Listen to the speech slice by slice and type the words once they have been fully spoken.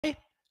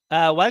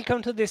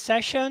Welcome to this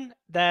session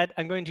that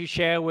I'm going to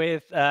share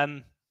with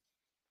a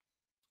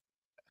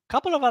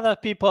couple of other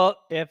people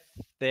if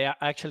they are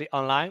actually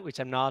online, which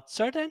I'm not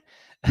certain.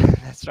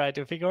 Let's try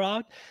to figure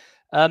out.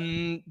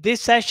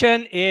 This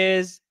session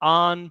is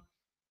on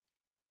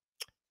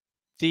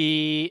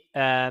the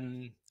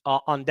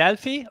on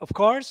Delphi, of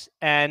course,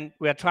 and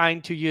we're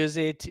trying to use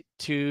it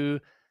to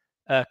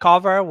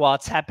cover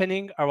what's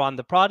happening around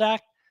the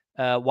product,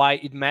 why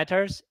it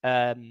matters,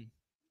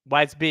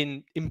 why it's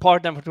been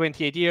important for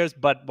 28 years,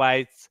 but why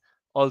it's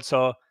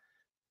also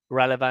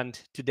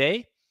relevant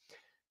today.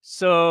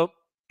 So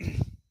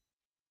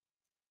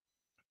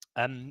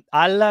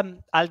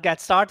I'll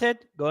get started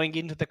going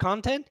into the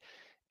content.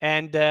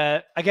 And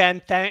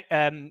again,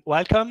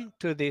 welcome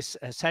to this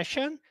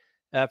session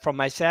from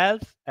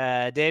myself,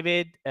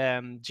 David,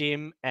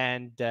 Jim,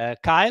 and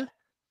Kyle.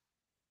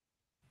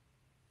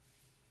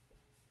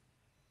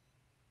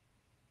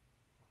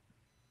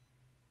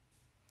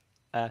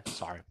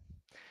 Sorry.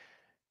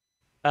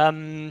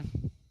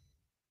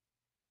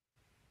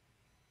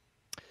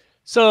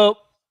 So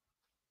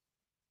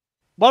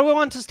what we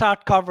want to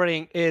start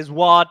covering is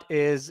what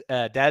is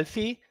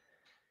Delphi.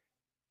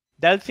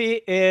 Delphi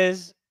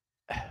is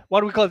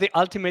what we call the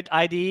ultimate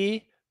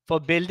IDE for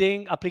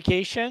building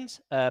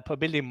applications, for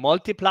building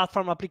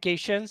multi-platform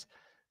applications,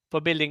 for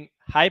building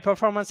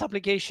high-performance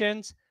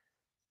applications,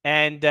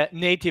 and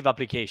native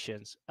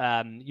applications.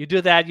 You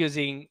do that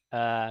using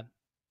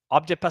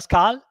Object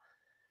Pascal,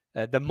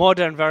 the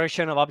modern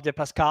version of Object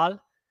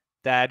Pascal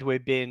that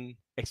we've been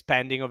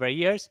expanding over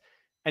years.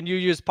 And you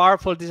use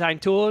powerful design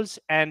tools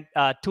and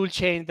a tool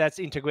chain that's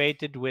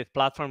integrated with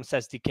Platforms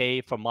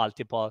SDK for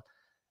multiple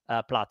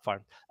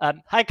platforms.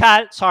 Hi,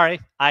 Kyle. Sorry,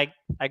 I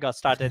got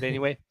started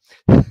anyway.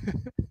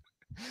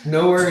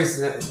 No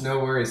worries, no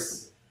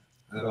worries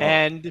at all.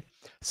 And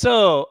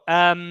so,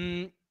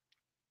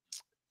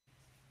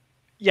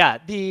 yeah,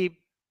 the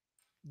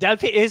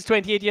Delphi is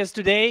 28 years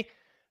today.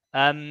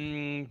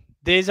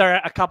 These are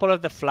a couple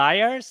of the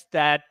flyers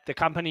that the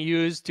company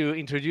used to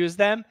introduce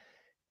them.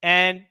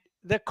 And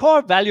the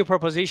core value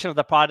proposition of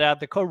the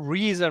product, the core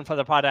reason for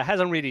the product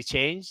hasn't really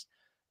changed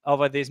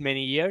over these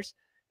many years.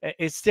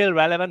 It's still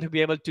relevant to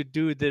be able to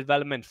do the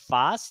development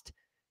fast,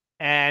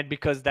 and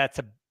because that's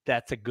a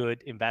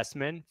good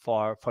investment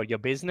for your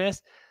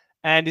business.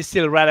 And it's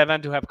still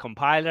relevant to have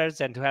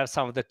compilers and to have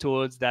some of the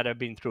tools that have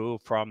been through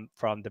from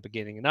the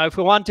beginning. Now, if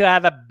we want to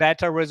have a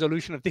better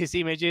resolution of these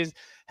images,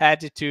 head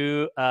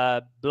to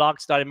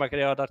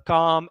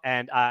blogs.embarcadero.com,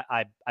 and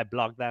I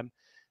blogged them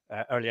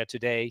earlier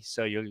today,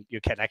 so you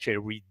can actually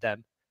read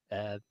them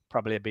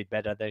probably a bit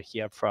better than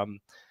here from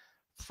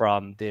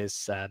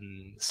this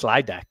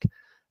slide deck.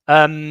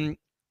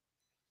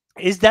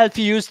 Is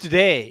Delphi used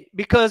today?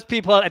 Because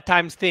people at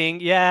times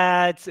think,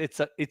 yeah,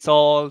 it's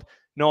old,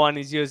 no one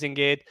is using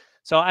it.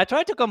 So I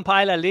tried to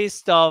compile a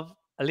list of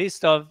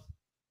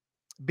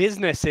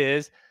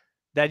businesses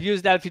that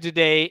use Delphi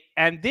today.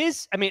 And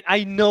this, I mean,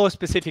 I know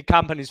specific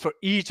companies for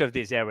each of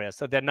these areas,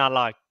 so they're not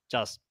like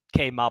just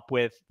came up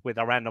with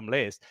a random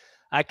list.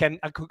 I could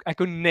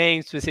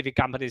name specific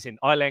companies in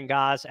oil and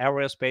gas,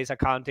 aerospace,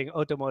 accounting,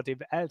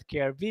 automotive,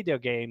 healthcare, video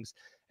games,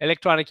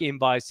 electronic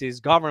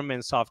invoices,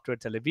 government software,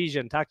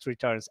 television, tax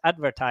returns,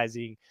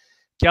 advertising,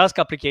 kiosk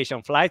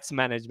application, flights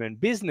management,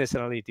 business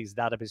analytics,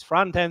 database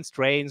front ends,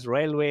 trains,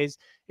 railways,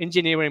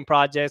 engineering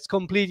projects,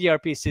 complete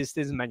ERP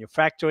systems,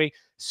 manufacturing,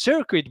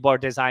 circuit board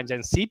designs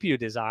and CPU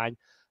design,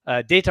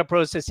 data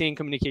processing,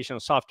 communication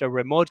software,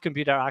 remote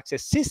computer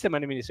access, system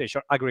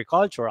administration,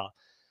 agricultural,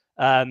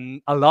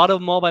 a lot of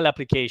mobile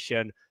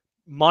application,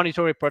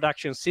 monitoring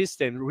production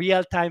system,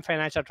 real-time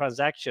financial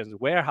transactions,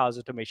 warehouse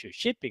automation,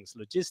 shippings,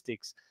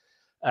 logistics,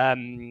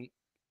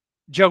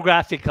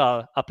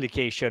 geographical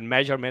application,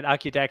 measurement,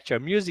 architecture,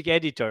 music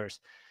editors,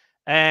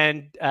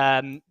 and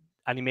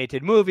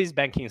animated movies,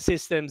 banking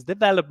systems,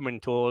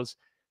 development tools,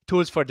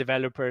 tools for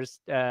developers,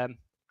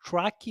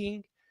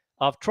 tracking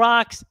of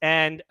tracks,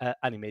 and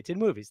animated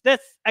movies.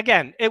 That's,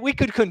 again, we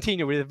could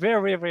continue with a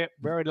very, very,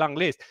 very long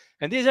list.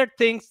 And these are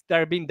things that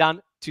are being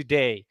done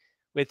today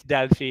with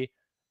Delphi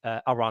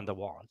around the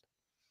world.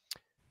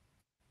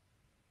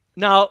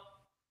 Now,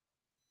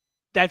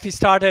 Delphi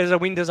started as a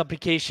Windows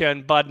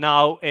application, but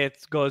now it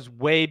goes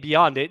way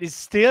beyond it. It's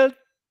still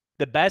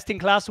the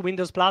best-in-class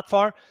Windows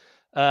platform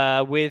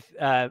with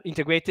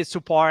integrated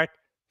support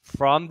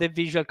from the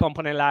Visual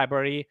Component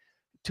Library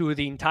to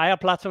the entire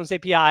Platforms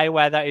API,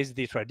 whether it's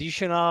the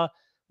traditional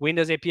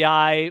Windows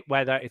API,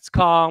 whether it's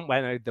COM,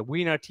 whether it's the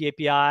WinRT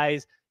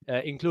APIs,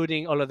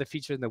 including all of the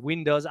features in the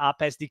Windows App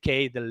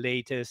SDK, the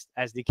latest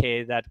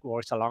SDK that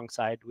works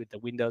alongside with the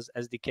Windows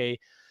SDK.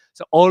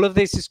 So all of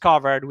this is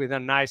covered with a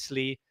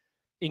nicely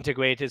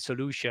integrated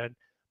solution.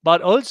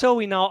 But also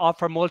we now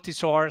offer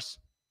multi-source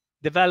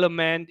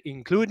development,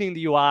 including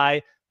the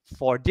UI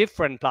for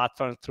different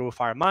platforms through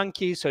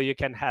FireMonkey. So you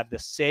can have the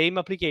same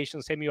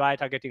application, same UI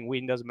targeting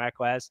Windows,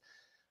 macOS,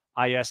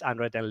 iOS,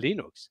 Android, and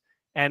Linux.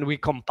 And we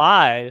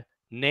compile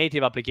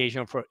native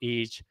application for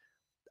each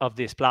of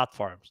these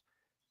platforms.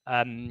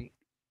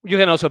 You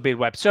can also build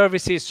web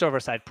services,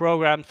 server-side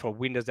programs for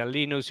Windows and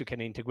Linux. You can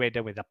integrate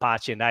them with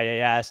Apache and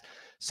IIS.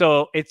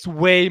 So it's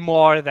way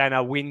more than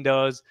a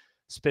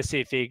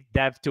Windows-specific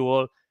dev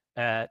tool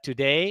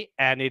today,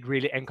 and it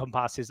really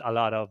encompasses a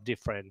lot of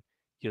different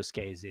use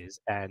cases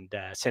and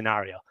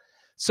scenario.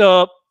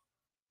 So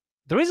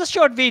there is a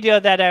short video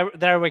that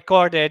I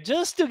recorded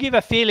just to give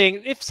a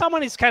feeling if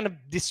someone is kind of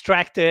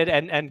distracted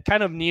and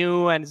kind of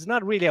new and is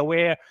not really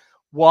aware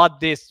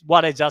what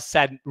I just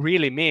said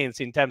really means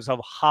in terms of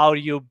how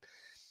you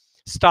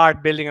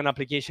start building an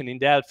application in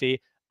Delphi.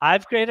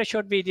 I've created a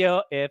short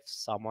video if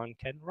someone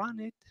can run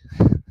it.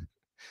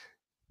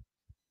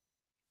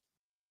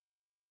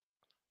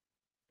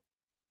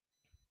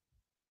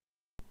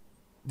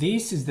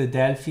 This is the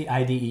Delphi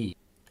IDE.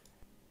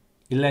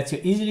 It lets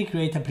you easily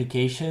create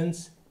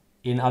applications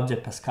in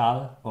Object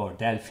Pascal or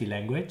Delphi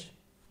language.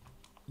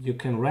 You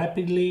can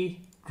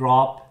rapidly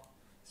drop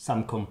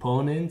some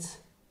components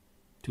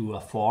to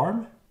a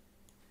form,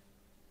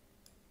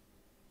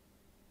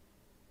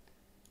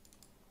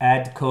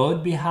 add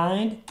code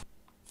behind.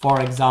 For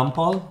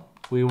example,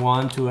 we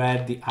want to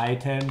add the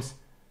items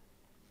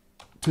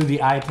to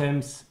the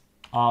items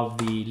of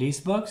the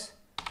list box.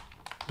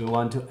 We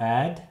want to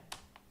add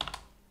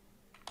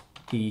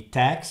the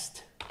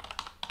text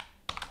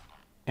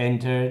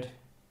entered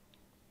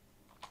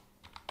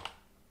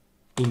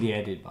in the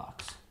edit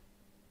box.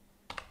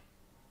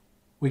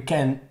 We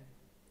can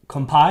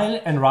compile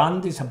and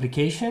run this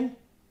application,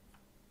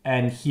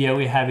 and here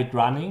we have it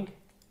running.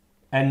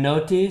 And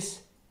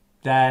notice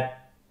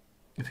that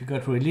if you go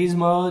to release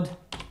mode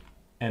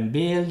and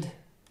build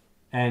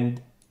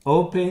and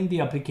open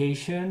the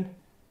application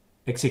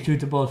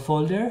executable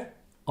folder,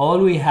 all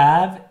we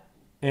have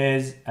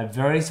is a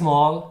very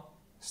small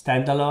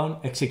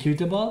standalone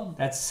executable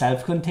that's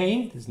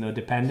self-contained. There's no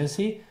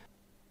dependency.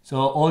 So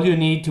all you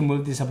need to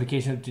move this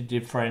application to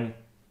different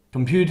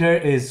computer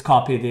is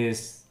copy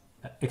this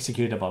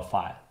executable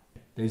file.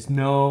 There's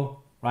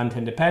no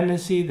runtime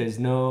dependency. There's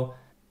no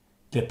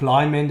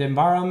deployment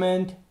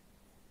environment.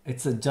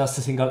 It's just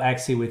a single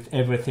exe with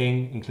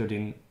everything,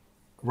 including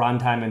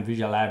runtime and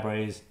visual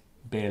libraries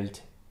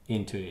built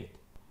into it.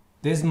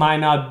 This might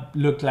not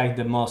look like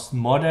the most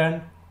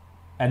modern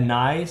and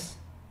nice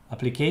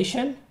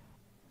application.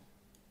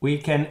 We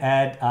can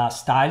add a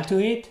style to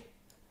it.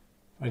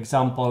 For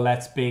example,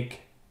 let's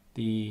pick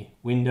the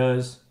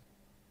Windows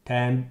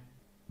 10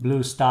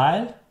 blue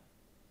style.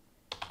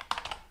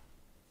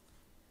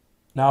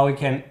 Now we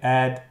can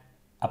add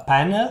a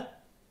panel.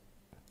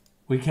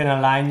 We can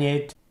align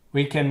it.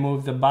 We can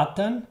move the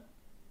button,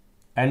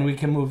 and we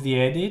can move the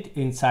edit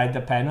inside the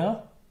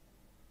panel.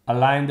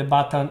 Align the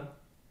button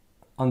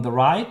on the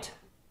right,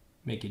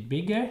 make it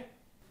bigger.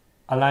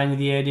 Align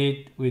the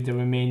edit with the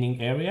remaining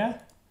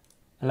area.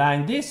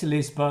 Align this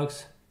list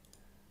box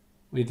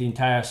with the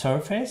entire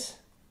surface.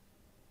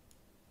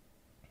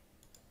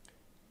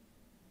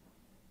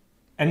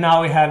 And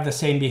now we have the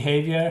same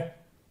behavior,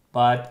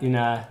 but in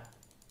a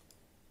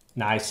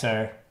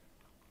nicer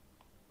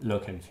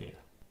look and feel.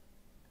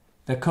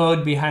 The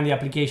code behind the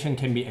application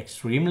can be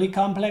extremely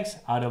complex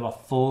out of a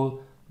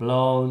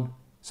full-blown,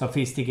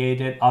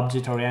 sophisticated,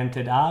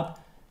 object-oriented app.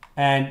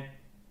 And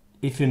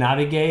if you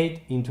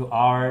navigate into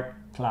our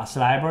class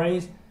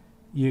libraries,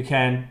 you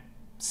can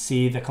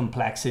see the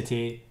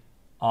complexity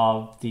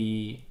of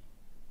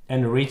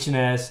and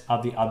richness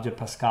of the Object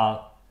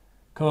Pascal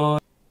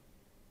code.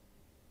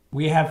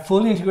 We have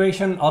full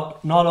integration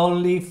not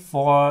only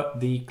for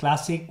the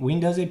classic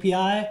Windows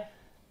API,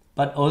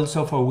 but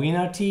also for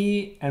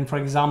WinRT. And for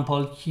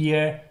example,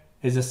 here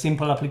is a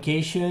simple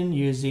application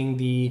using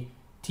the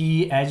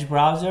T Edge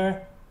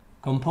browser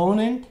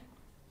component.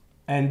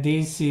 And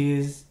this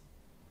is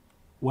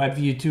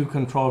WebView 2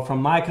 control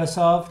from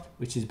Microsoft,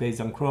 which is based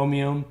on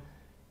Chromium,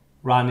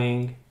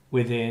 running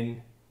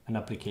within an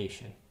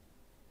application.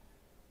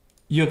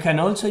 You can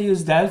also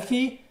use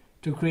Delphi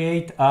to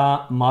create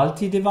a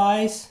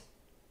multi-device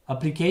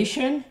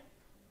application.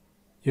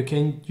 You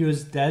can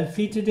use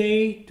Delphi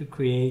today to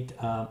create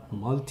a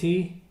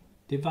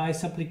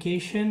multi-device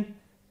application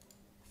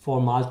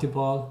for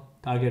multiple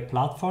target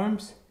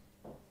platforms.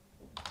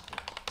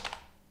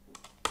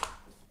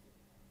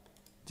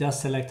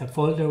 Just select a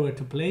folder where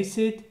to place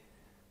it,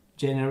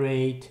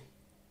 generate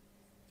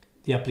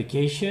the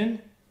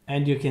application,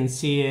 and you can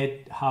see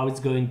it, how it's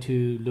going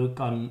to look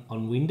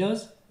on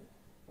Windows.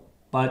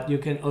 But you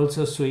can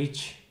also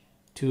switch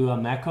to a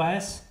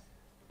macOS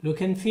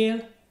look and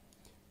feel.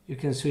 You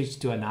can switch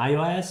to an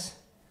iOS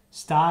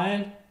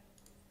style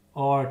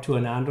or to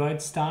an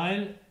Android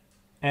style.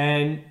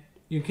 And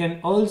you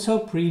can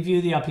also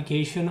preview the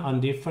application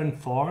on different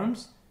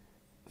forms,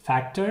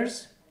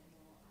 factors,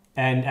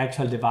 and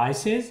actual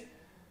devices.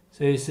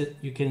 So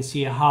you can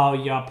see how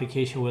your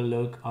application will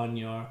look on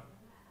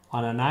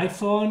an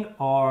iPhone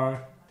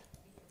or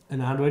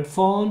an Android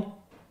phone,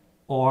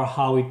 or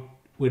how it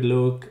would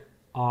look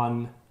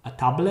on a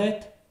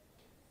tablet.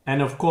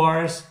 And of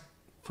course,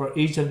 for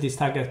each of these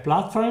target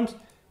platforms,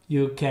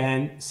 you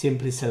can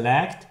simply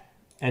select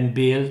and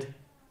build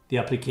the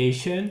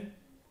application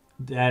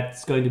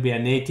that's going to be a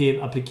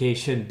native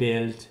application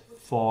built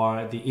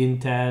for the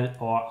Intel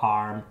or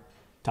ARM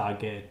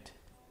target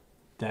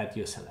that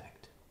you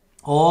select.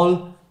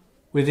 All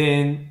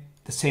within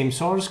the same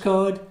source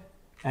code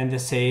and the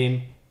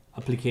same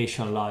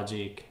application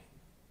logic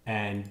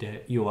and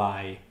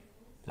UI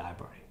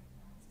library.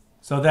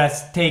 So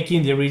that's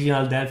taking the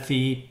original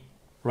Delphi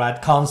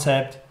RAD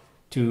concept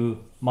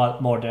to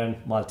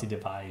modern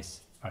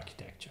multi-device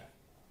architecture.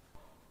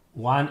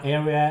 One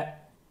area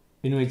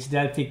in which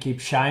Delphi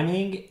keeps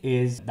shining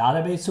is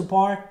database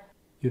support.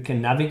 You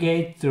can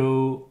navigate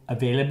through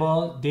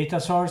available data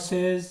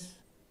sources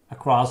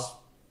across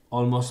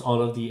almost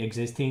all of the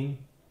existing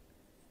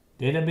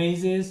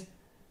databases,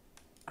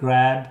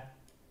 grab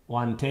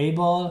one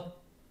table,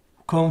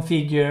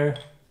 configure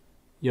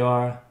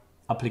your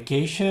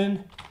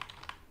application,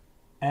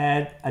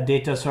 add a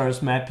data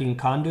source mapping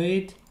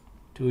conduit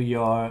to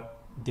your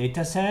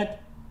dataset,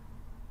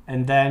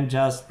 and then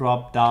just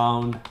drop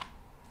down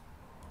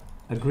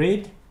a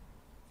grid,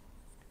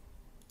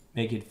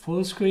 make it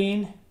full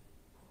screen,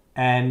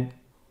 and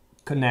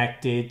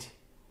connect it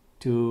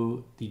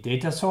to the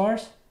data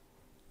source.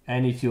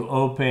 And if you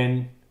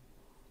open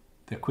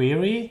the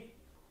query,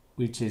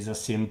 which is a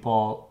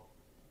simple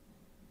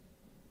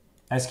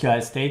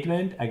SQL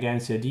statement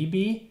against your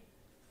DB,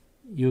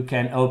 you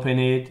can open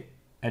it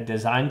at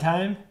design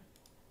time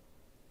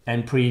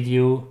and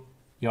preview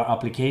your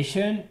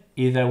application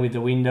either with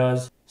the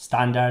Windows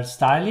standard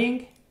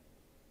styling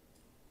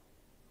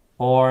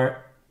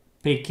or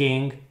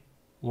picking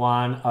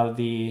one of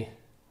the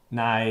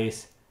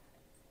nice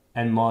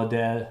and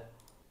model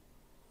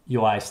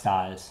UI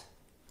styles.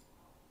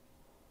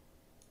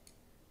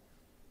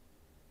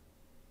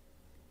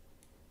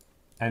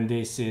 And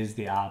this is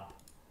the app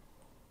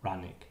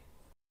running.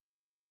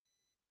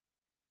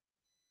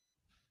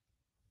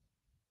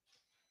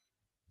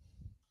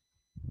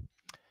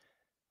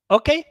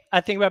 Okay,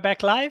 I think we're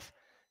back live.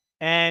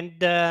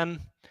 And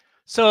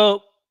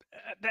so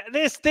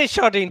this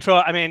short intro,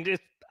 I mean,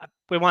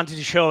 we wanted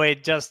to show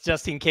it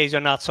just in case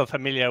you're not so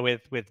familiar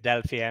with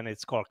Delphi and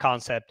its core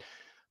concept.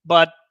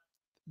 But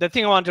the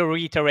thing I want to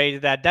reiterate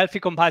is that Delphi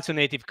compiles to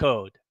native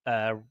code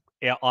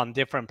on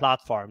different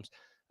platforms.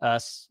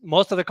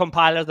 Most of the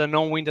compilers, the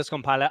non-Windows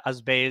compiler,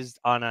 is based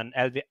on an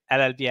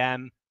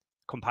LLVM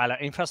compiler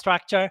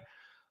infrastructure.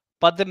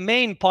 But the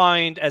main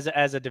point as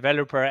a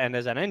developer and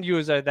as an end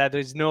user, that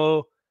there is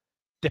no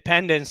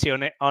dependency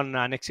on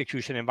an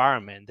execution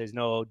environment. There's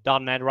no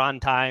 .NET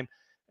runtime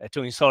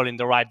to install in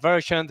the right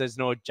version. There's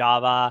no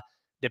Java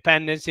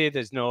dependency.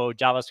 There's no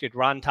JavaScript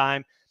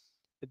runtime.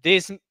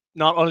 This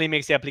not only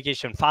makes the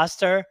application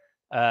faster,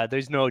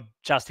 there's no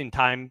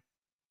just-in-time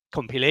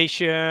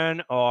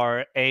compilation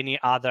or any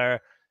other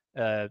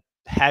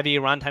heavy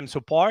runtime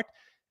support.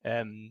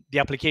 The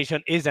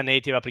application is a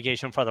native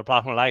application for the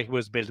platform, like it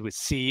was built with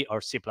C or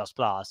C++,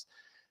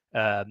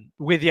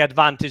 with the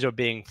advantage of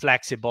being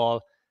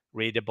flexible,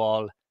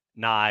 readable,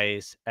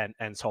 nice,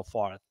 and so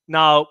forth.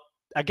 Now,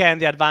 again,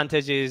 the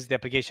advantage is the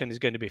application is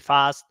going to be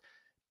fast.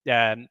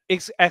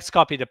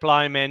 Xcopy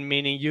deployment,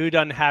 meaning you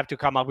don't have to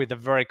come up with a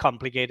very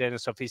complicated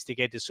and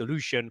sophisticated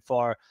solution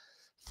for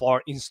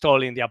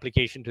installing the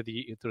application to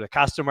the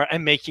customer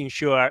and making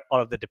sure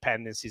all of the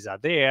dependencies are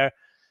there.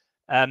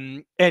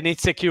 And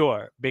it's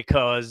secure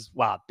because,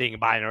 well, being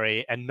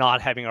binary and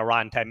not having a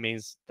runtime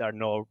means there are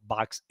no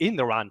bugs in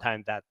the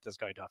runtime that is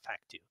going to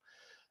affect you.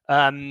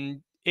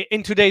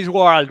 In today's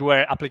world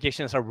where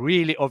applications are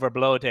really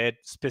overbloated,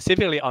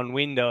 specifically on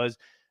Windows,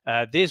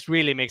 this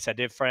really makes a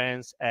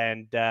difference.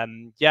 And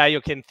yeah,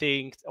 you can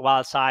think,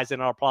 well, size is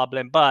not a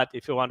problem, but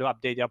if you want to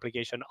update the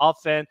application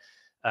often,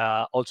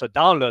 also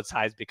download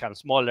size becomes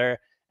smaller,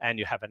 and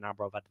you have a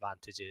number of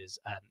advantages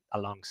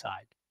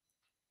alongside.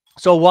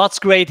 So what's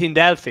great in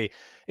Delphi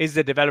is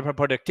the developer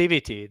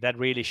productivity that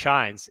really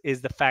shines, is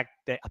the fact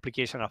that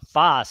applications are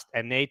fast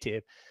and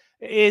native,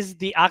 is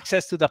the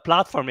access to the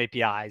platform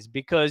APIs,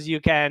 because you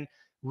can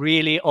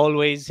really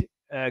always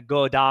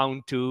go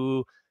down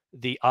to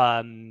the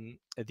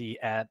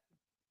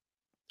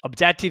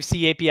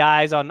Objective-C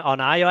APIs on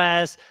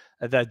iOS,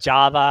 the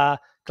Java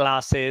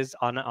classes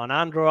on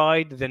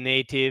Android, the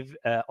native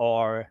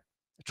or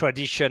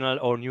traditional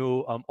or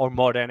new or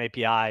modern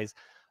APIs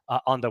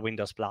on the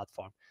Windows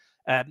platform.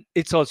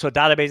 It's also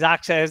database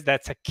access.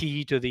 That's a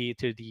key to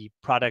the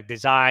product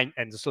design,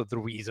 and so the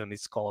reason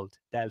it's called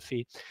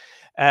Delphi.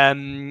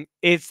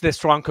 It's the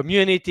strong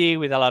community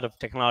with a lot of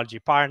technology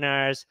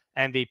partners,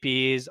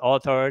 MVPs,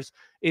 authors.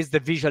 It's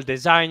the visual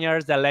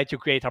designers that let you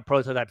create a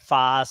prototype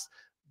fast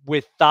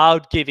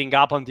without giving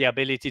up on the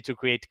ability to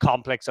create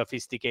complex,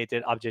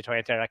 sophisticated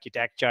object-oriented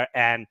architecture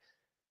and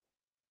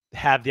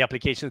have the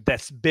application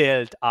that's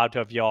built out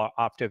of your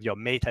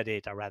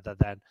metadata rather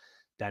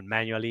than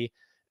manually.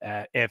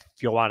 If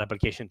you want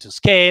application to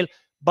scale.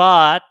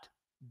 But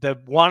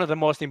one of the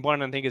most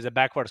important things is the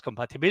backwards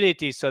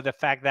compatibility. So the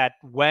fact that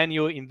when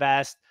you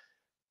invest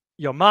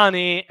your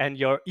money and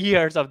your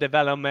years of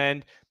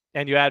development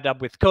and you end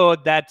up with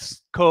code, that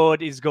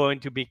code is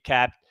going to be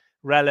kept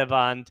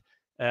relevant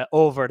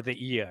over the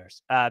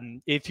years.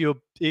 If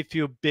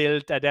you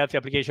built a Delphi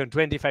application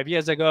 25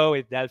 years ago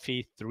with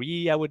Delphi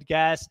 3, I would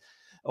guess,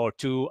 or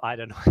 2, I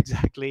don't know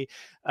exactly,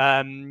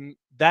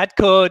 that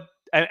code,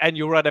 and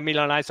you wrote a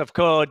million lines of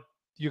code,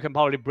 you can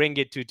probably bring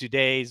it to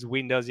today's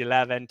Windows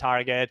 11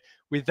 target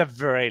with a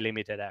very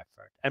limited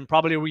effort, and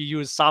probably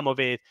reuse some of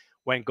it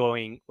when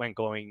going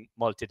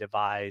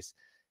multi-device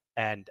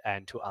and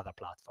to other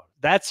platforms.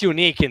 That's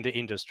unique in the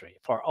industry.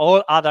 For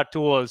all other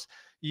tools,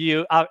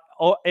 you are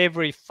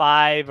every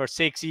 5 or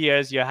 6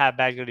 years, you have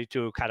basically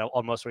to kind of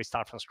almost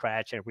restart from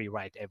scratch and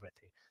rewrite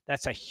everything.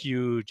 That's a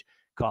huge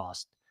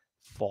cost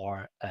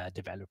for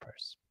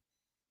developers.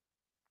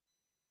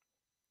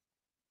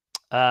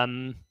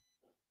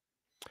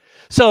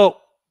 So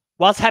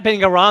what's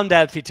happening around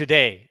Delphi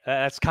today?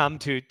 Let's come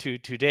to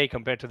today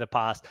compared to the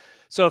past.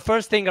 So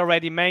first thing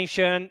already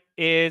mentioned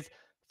is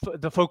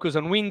the focus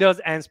on Windows,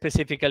 and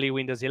specifically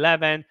Windows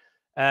 11.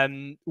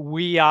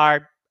 We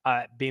are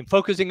been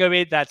focusing on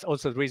it. That's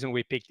also the reason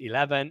we picked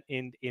 11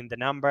 in the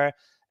number.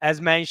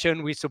 As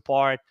mentioned, we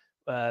support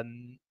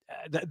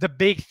the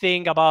big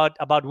thing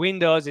about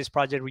Windows is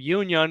Project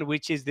Reunion,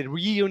 which is the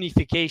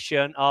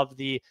reunification of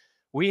the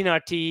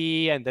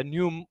WinRT and the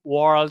new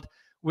world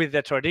with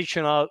the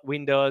traditional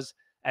Windows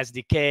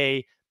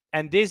SDK.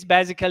 And this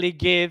basically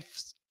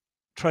gives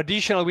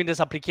traditional Windows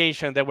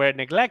applications that were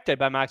neglected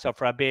by Microsoft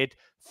for a bit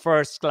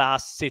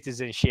first-class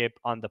citizenship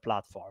on the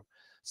platform.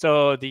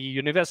 So the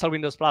Universal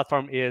Windows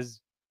Platform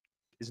is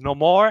no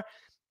more,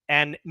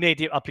 and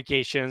native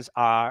applications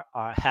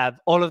have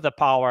all of the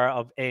power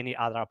of any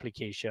other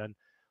application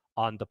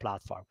on the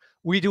platform.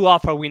 We do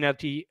offer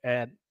WinRT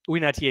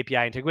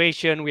API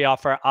integration. We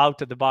offer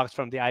out of the box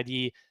from the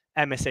IDE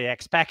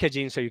MSAX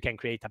packaging, so you can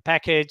create a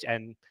package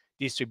and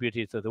distribute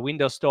it to the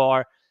Windows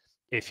Store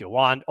if you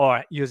want,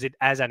 or use it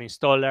as an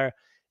installer.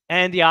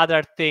 And the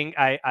other thing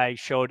I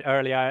showed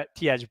earlier,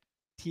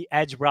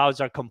 Edge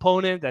browser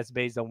component that's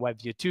based on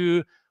WebView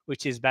 2,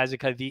 which is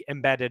basically the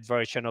embedded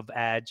version of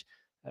Edge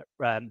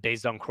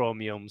based on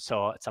Chromium.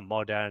 So it's a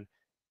modern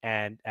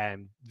and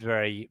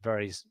very,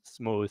 very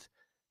smooth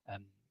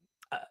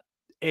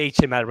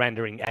HTML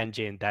rendering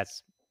engine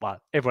that's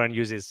what everyone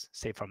uses,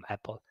 say, from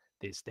Apple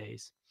these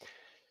days.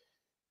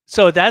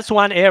 So that's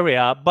one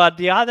area. But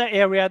the other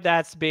area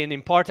that's been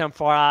important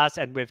for us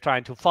and we're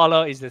trying to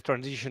follow is the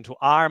transition to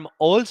ARM,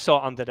 also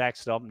on the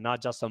desktop,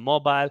 not just on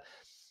mobile.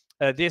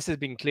 This has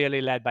been clearly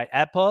led by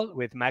Apple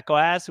with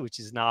macOS, which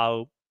is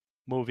now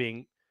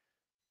moving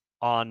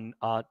on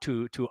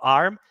to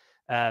ARM.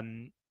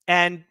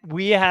 And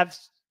we have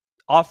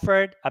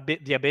offered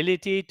the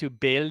ability to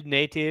build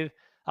native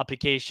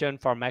application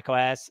for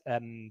macOS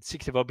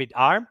 64-bit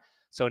ARM,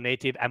 so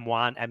native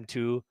M1,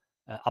 M2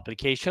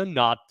 application,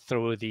 not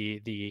through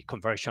the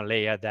conversion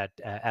layer that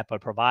Apple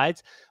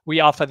provides.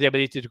 We offer the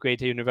ability to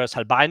create a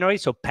universal binary,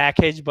 so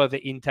package both the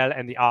Intel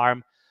and the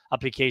ARM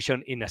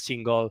application in a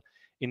single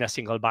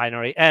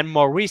binary. And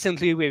more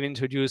recently, we've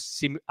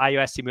introduced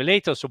iOS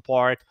simulator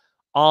support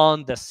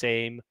on the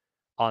same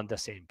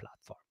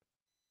platform.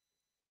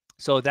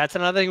 So that's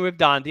another thing we've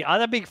done. The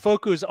other big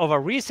focus over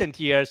recent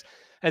years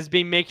has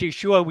been making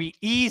sure we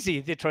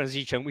easy the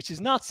transition, which is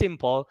not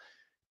simple,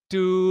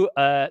 to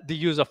the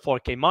use of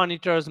 4K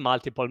monitors,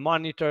 multiple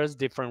monitors,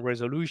 different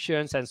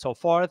resolutions, and so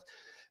forth.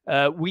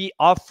 We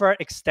offer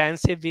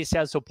extensive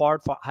VCL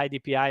support for high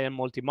DPI and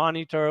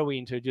multi-monitor. We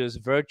introduce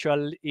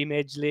virtual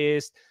image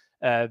list,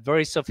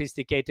 very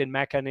sophisticated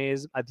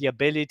mechanism, the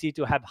ability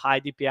to have high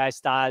DPI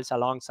styles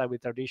alongside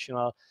with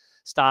traditional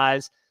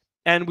styles.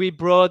 And we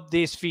brought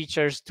these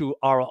features to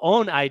our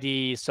own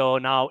IDE. So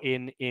now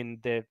in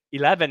the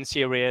 11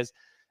 series,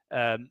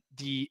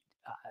 the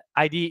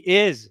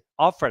IDE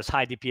offers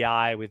high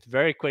DPI with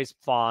very crisp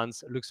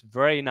fonts, looks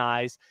very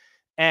nice.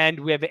 And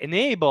we have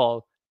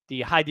enabled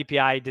the high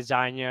DPI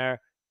designer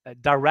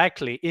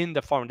directly in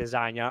the form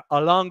designer,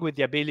 along with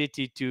the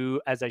ability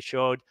to, as I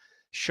showed,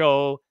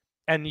 show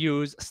and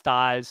use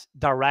styles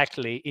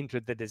directly into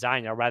the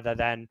designer rather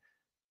than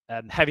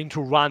having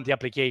to run the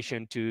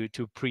application to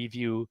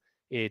preview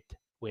it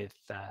with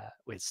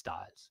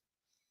styles.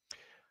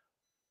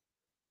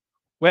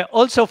 We're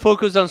also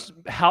focused on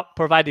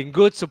providing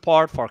good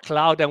support for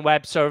cloud and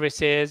web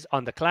services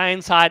on the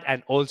client side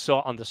and also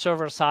on the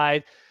server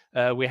side.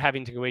 We have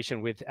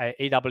integration with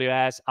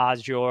AWS,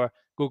 Azure,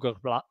 Google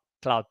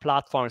Cloud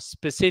Platform.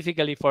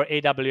 Specifically for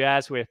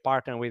AWS, we've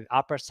partnered with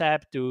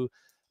Uppercept to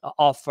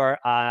offer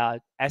a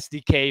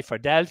SDK for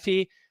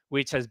Delphi,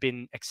 which has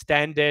been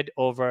extended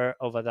over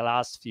the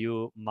last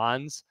few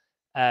months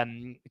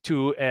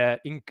to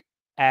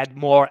add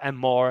more and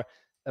more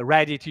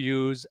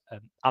ready-to-use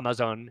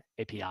Amazon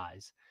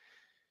APIs.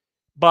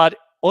 But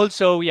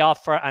also, we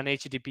offer an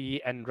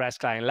HTTP and REST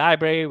client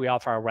library. We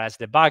offer a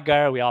REST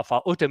debugger. We offer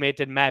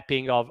automated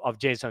mapping of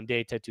JSON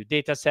data to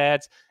data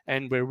sets.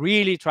 And we're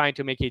really trying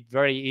to make it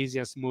very easy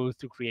and smooth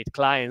to create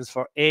clients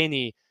for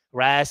any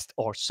REST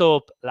or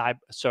SOAP live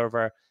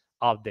server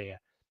out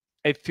there.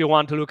 If you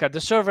want to look at the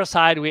server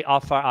side, we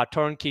offer a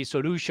turnkey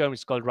solution.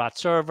 It's called RAT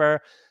Server.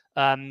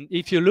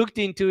 If you looked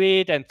into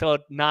it and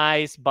thought,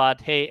 nice,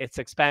 but hey, it's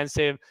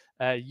expensive,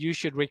 you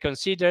should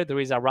reconsider. There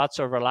is a route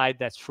server Lite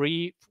that's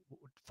free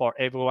for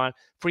everyone,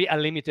 free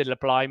unlimited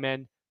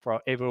deployment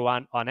for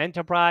everyone on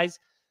enterprise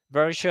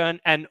version,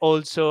 and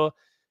also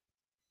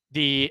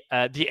the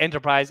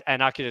enterprise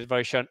and architect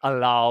version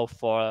allow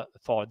for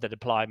the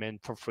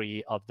deployment for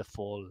free of the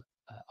full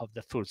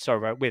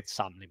server with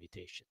some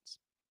limitations.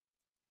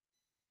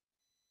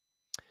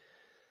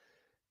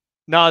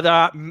 Now, there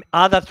are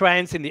other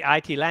trends in the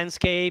IT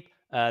landscape.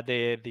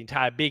 The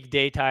entire big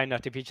data and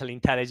artificial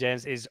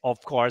intelligence is, of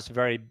course,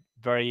 very,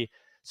 very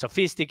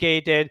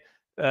sophisticated.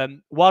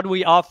 What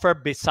we offer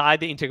beside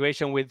the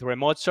integration with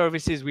remote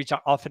services, which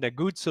are often a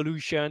good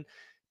solution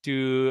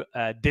to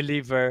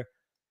deliver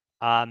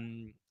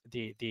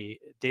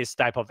this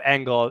type of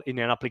angle in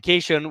an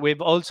application,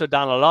 we've also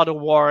done a lot of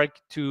work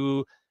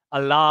to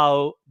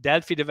allow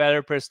Delphi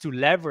developers to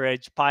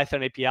leverage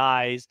Python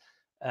APIs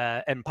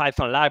and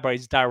Python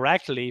libraries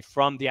directly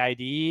from the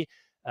IDE.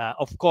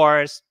 Of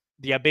course,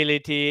 the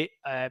ability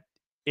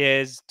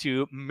is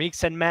to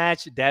mix and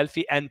match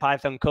Delphi and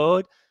Python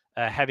code,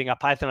 having a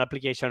Python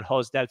application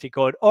host Delphi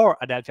code or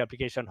a Delphi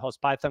application host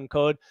Python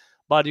code.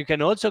 But you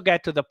can also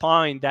get to the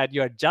point that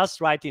you're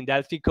just writing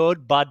Delphi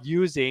code, but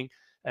using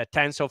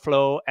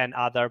TensorFlow and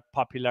other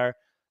popular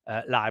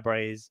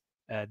libraries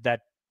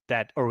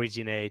that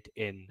originate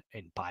in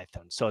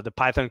Python. So the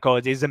Python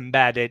code is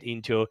embedded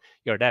into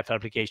your Delphi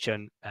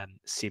application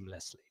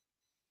seamlessly.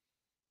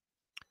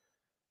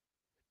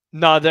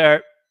 Now,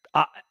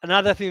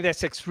 another thing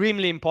that's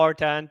extremely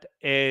important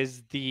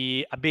is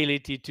the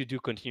ability to do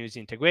continuous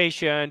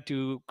integration,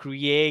 to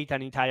create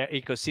an entire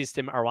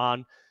ecosystem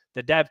around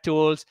the dev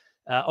tools.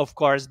 Of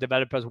course,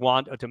 developers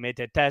want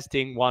automated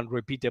testing, want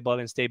repeatable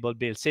and stable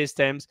build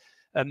systems.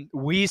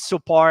 We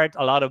support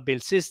a lot of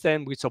build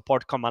systems. We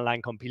support command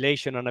line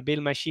compilation on a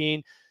build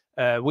machine.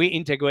 We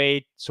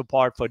integrate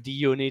support for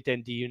DUnit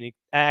and DUnit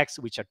X,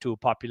 which are two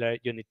popular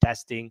unit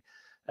testing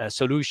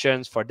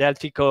solutions for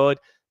Delphi code.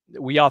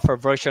 We offer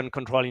version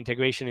control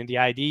integration in the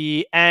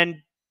IDE,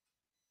 and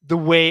the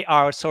way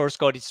our source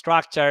code is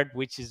structured,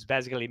 which is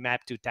basically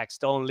mapped to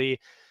text only,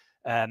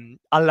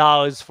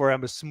 allows for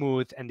a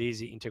smooth and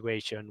easy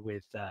integration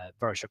with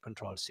version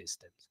control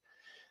systems.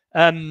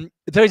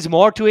 There is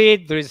more to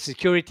it. There is a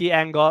security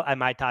angle I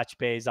might touch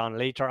base on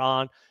later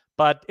on,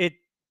 but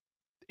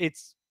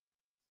it's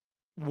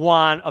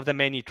one of the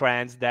many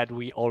trends that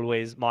we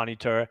always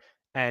monitor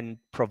and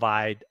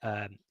provide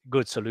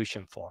good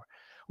solution for.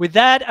 With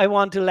that, I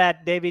want to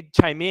let David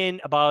chime in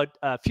about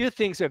a few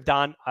things we've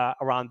done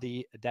around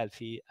the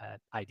Delphi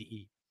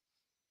IDE.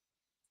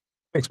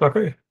 Thanks,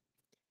 Marco.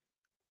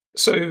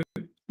 So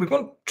we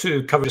want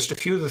to cover just a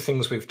few of the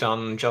things we've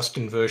done just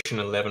in version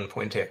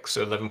 11.x,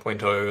 so 11.0,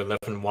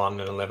 11.1,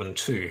 and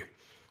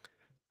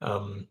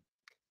 11.2.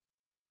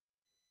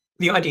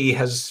 The IDE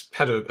has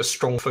had a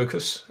strong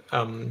focus.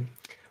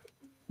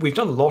 We've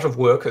done a lot of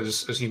work,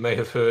 as you may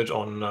have heard,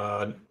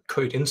 on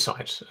Code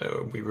Insight.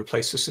 We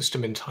replaced the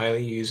system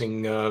entirely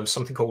using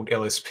something called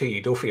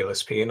LSP, Delphi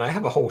LSP, and I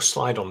have a whole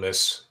slide on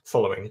this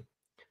following.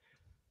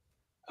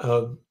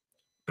 But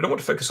I want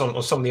to focus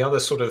on some of the other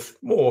sort of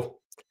more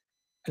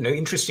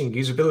interesting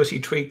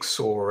usability tweaks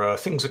or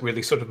things that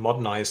really sort of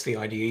modernize the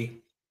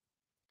IDE.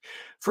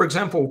 For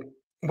example,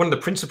 one of the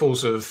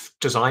principles of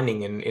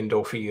designing in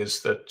Delphi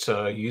is that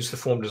you use the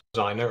form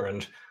designer,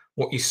 and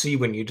what you see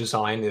when you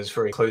design is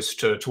very close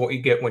to what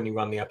you get when you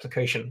run the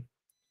application.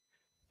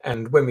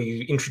 And when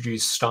we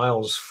introduce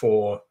styles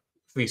for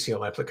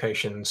VCL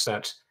applications,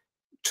 that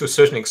to a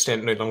certain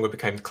extent no longer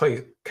became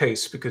the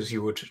case, because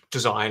you would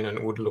design and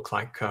it would look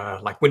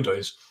like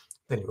Windows.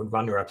 Then you would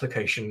run your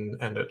application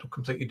and it looked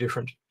completely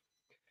different.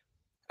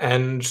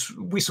 And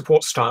we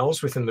support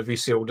styles within the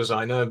VCL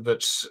designer,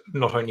 but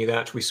not only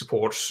that, we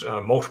support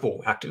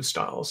multiple active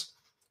styles.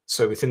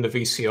 So within the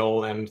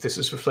VCL, and this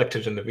is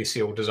reflected in the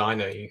VCL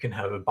designer, you can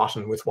have a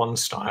button with one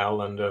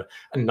style and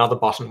another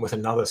button with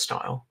another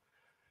style.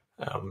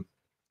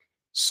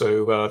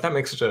 So that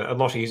makes it a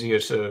lot easier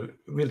to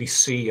really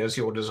see as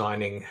you're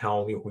designing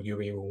how your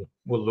UI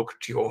will look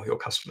to your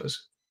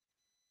customers.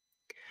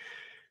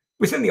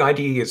 Within the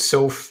IDE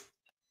itself,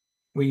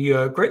 we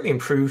greatly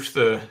improved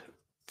the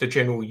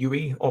general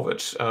UI of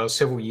it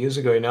several years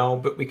ago now,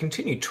 but we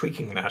continue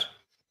tweaking that.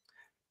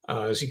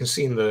 As you can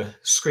see in the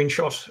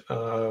screenshot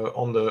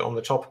on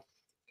the top,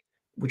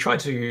 we try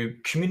to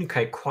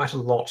communicate quite a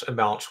lot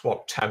about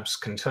what tabs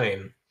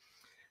contain.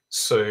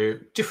 So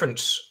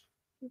different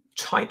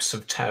types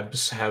of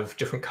tabs have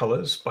different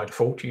colors by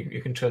default.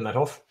 You can turn that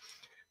off.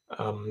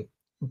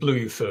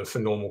 Blue for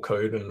normal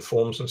code and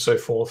forms and so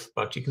forth,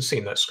 but you can see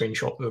in that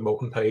screenshot the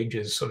welcome page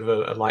is sort of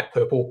a light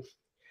purple,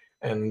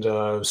 and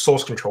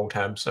source control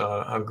tabs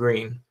are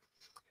green.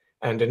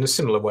 And in a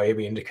similar way,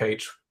 we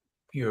indicate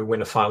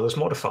when a file is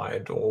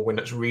modified, or when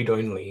it's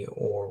read-only,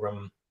 or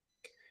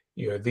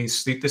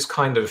this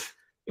kind of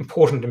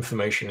important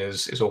information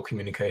is all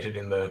communicated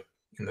in the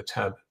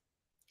tab.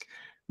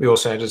 We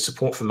also added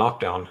support for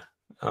Markdown,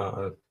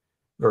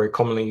 very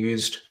commonly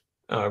used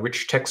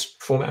rich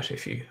text format.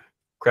 If you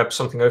grab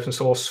something open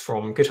source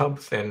from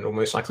GitHub, then it'll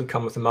most likely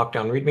come with a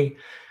Markdown README,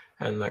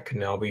 and that can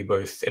now be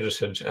both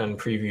edited and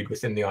previewed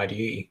within the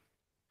IDE.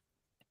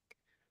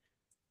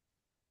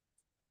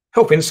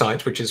 Help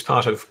Insight, which is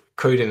part of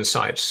Code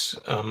Insights,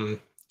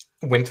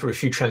 went through a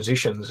few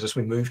transitions as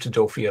we moved to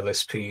Delphi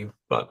LSP,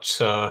 but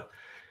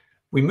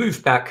we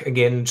moved back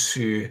again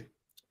to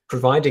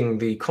providing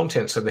the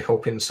contents of the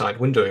Help Insight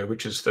window,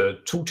 which is the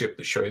tooltip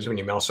that shows when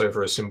you mouse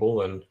over a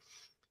symbol and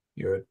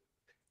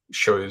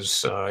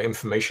shows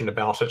information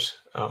about it.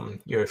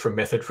 For a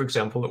method, for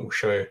example, it will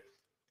show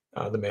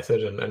the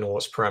method and all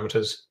its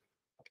parameters.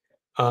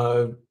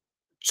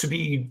 To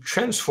be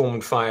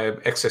transformed via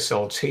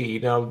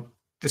XSLT, now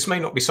this may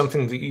not be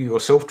something that you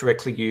yourself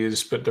directly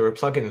use, but there are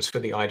plugins for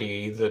the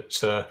IDE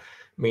that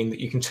mean that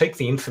you can take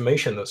the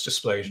information that's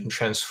displayed and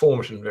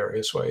transform it in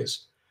various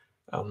ways.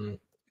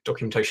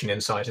 Documentation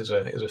Insight is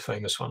a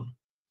famous one.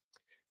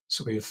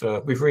 So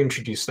we've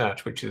reintroduced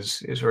that, which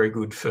is very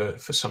good for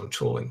some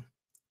tooling.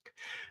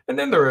 And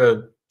then there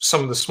are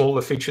some of the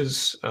smaller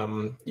features.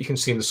 You can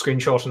see in the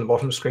screenshot, in the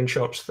bottom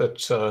screenshot,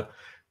 that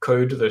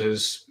code that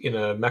is in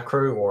a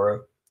macro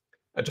or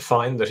a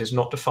define that is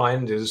not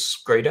defined is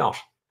grayed out.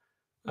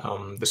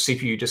 The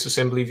CPU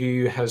disassembly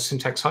view has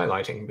syntax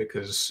highlighting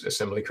because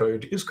assembly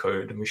code is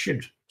code and we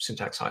should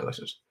syntax highlight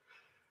it.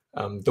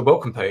 The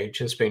welcome page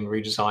has been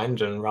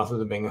redesigned, and rather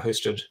than being a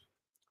hosted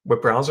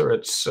web browser,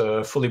 it's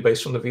fully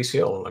based on the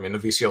VCL. I mean, the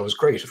VCL is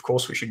great, of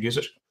course we should use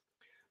it.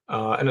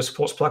 And it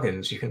supports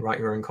plugins. You can write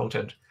your own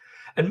content.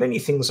 And many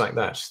things like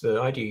that.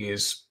 The IDE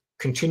is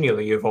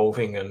continually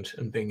evolving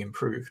and being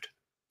improved.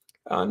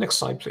 Next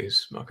slide,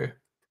 please, Marco.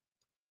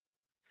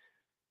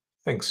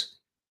 Thanks.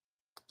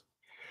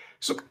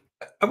 So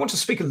I want to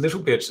speak a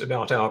little bit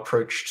about our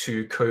approach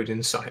to Code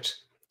Insight,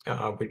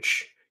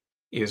 which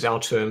is our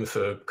term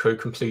for code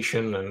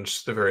completion and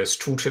the various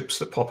tooltips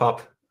that pop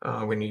up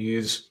when you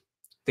use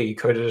the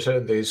code editor,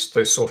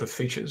 those sort of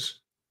features.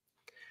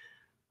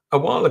 A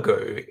while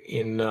ago,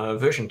 in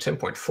version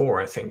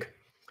 10.4, I think,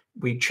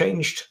 we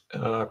changed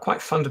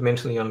quite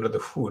fundamentally under the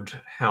hood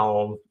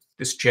how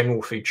this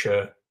general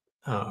feature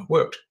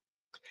worked.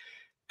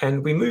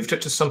 And we moved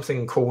it to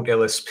something called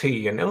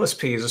LSP, and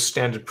LSP is a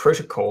standard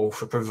protocol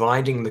for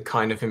providing the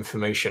kind of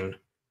information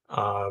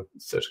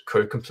that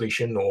code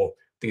completion or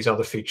these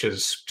other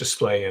features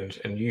display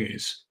and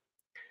use.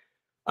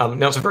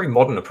 Now, it's a very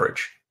modern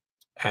approach,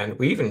 and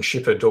we even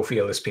ship a Delphi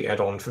LSP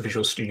add-on for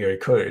Visual Studio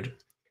Code.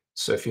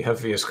 So if you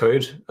have VS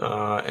Code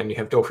and you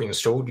have Delphi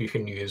installed, you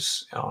can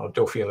use our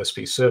Delphi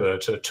LSP server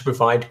to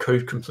provide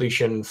code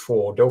completion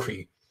for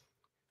Delphi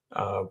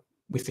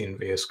within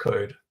VS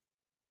Code.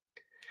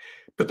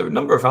 But there are a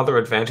number of other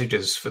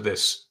advantages for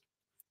this.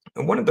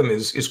 And one of them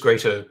is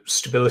greater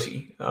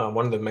stability.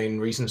 One of the main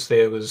reasons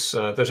there was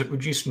that it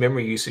reduced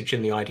memory usage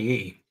in the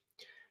IDE.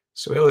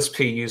 So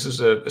LSP uses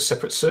a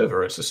separate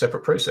server. It's a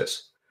separate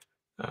process.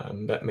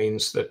 That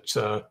means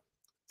that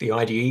the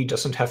IDE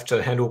doesn't have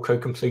to handle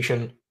code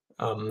completion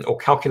or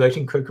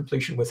calculating code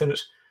completion within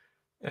it,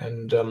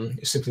 and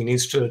it simply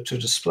needs to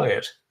display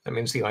it. That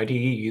means the IDE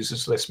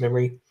uses less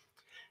memory.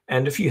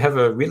 And if you have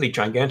a really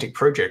gigantic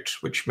project,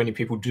 which many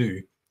people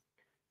do,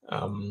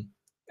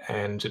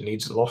 and it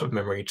needs a lot of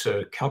memory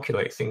to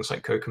calculate things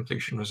like code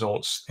completion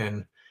results,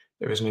 then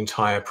there is an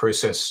entire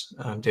process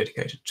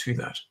dedicated to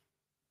that.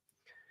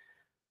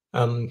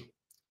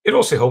 It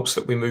also helps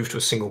that we move to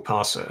a single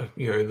parser.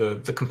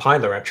 The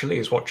compiler actually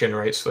is what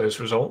generates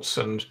those results,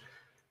 and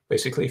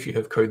basically if you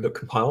have code that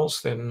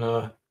compiles, then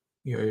the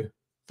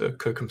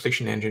code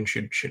completion engine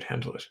should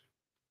handle it.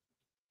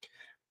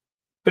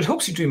 But it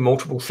helps you do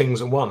multiple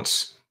things at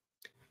once.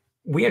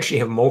 We actually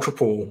have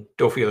multiple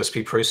Delphi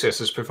LSP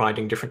processes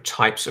providing different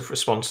types of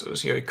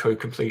responses, code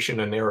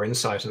completion and error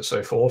insight and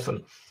so forth.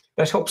 And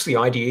that helps the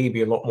IDE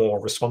be a lot more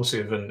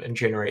responsive and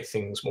generate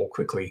things more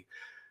quickly.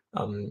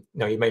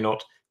 Now, you may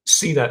not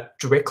see that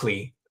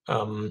directly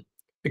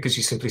because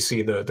you simply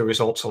see the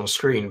results on the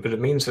screen, but it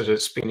means that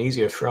it's been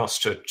easier for us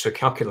to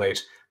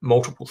calculate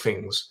multiple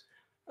things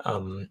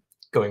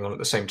going on at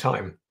the same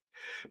time.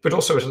 But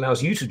also it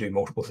allows you to do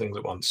multiple things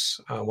at once.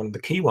 One of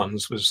the key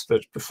ones was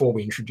that before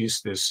we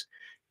introduced this,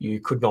 you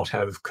could not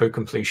have code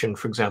completion,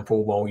 for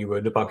example, while you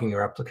were debugging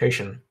your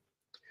application,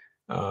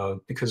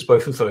 because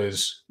both of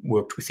those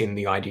worked within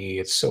the IDE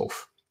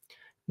itself.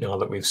 Now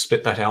that we've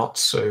split that out,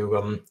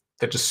 so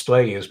the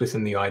display is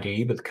within the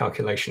IDE, but the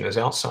calculation is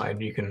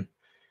outside, you can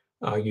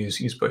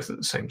use both at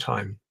the same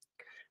time.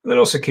 And that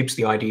also keeps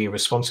the IDE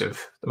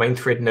responsive. The main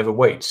thread never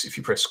waits. If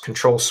you press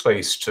Control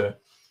Space to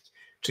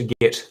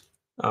get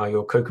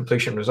your code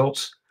completion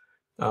results,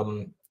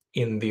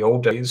 in the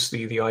old days,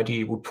 the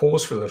IDE would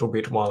pause for a little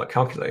bit while it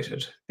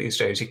calculated. These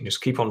days, you can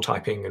just keep on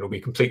typing. It'll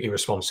be completely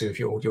responsive.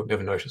 You'll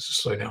never notice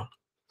a slowdown.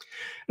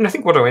 And I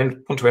think what I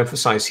want to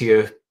emphasize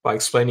here by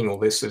explaining all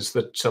this is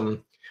that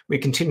we're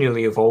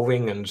continually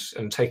evolving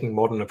and taking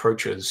modern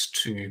approaches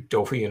to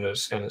Delphi and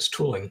its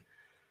tooling.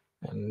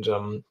 And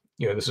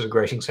this is a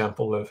great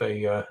example of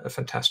a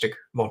fantastic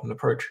modern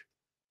approach.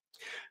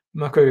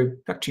 Marco,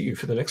 back to you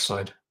for the next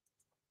slide.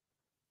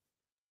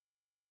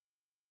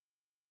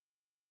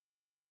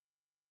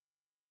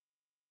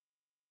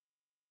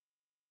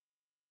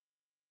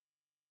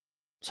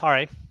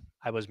 Sorry,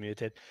 I was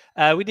muted.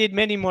 We did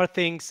many more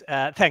things.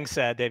 Thanks,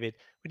 David.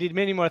 We did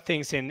many more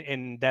things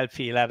in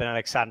Delphi 11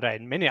 Alexandra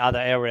and many other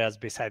areas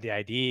beside the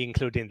IDE,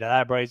 including the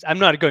libraries. I'm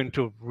not going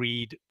to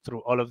read through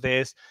all of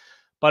this,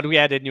 but we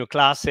added new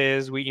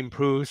classes. We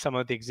improved some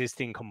of the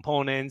existing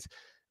components.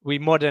 We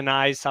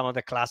modernized some of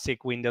the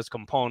classic Windows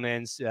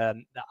components,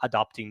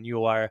 adopting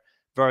newer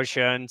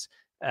versions,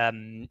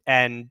 and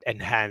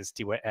enhanced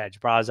the Edge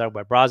browser,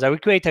 web browser. We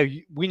created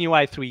a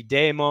WinUI 3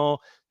 demo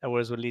that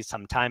was released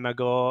some time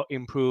ago,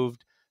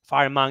 improved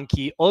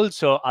FireMonkey,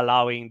 also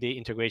allowing the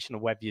integration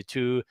of WebView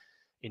 2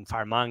 in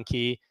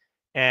FireMonkey,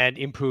 and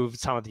improved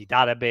some of the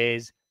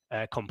database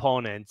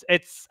components.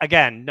 It's,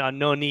 again,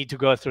 no need to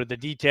go through the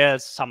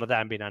details. Some of them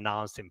have been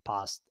announced in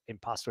past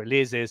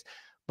releases.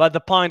 But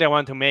the point I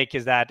want to make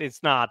is that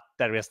it's not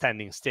that we're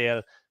standing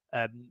still.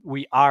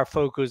 We are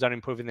focused on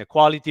improving the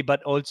quality,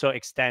 but also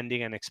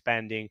extending and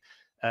expanding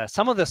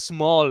some of the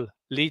small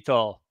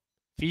little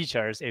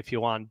features, if you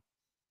want,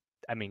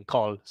 I mean,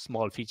 call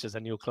small features a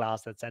new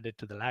class that's added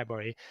to the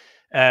library,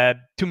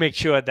 to make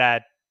sure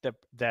that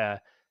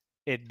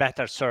it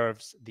better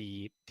serves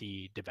the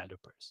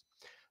developers.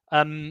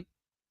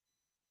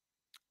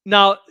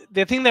 Now,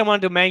 the thing I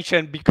want to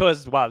mention,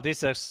 because, well, this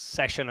is a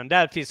session on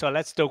Delphi, so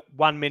let's talk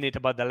 1 minute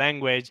about the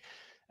language.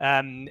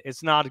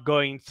 It's not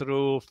going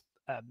through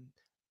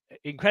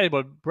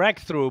incredible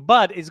breakthrough,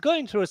 but it's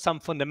going through some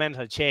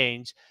fundamental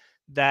change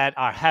that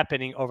are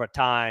happening over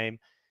time.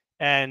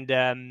 And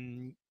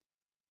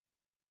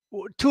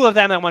two of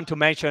them I want to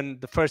mention.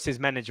 The first is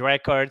managed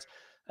records.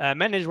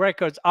 Managed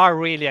records are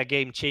really a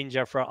game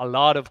changer for a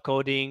lot of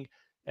coding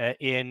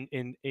in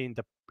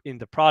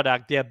the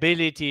product. The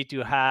ability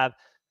to have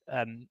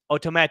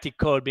automatic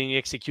code being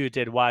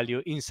executed while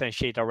you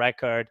instantiate a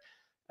record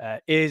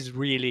is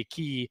really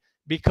key,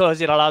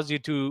 because it allows you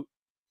to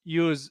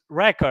use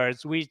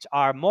records which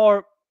are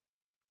more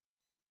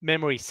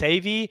memory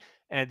savvy,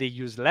 and they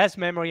use less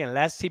memory and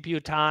less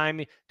CPU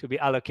time to be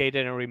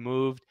allocated and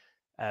removed,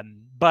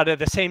 but at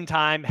the same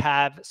time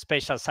have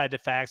special side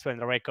effects when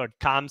the record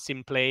comes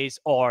in place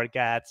or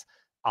gets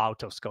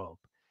out of scope.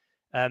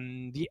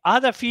 The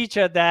other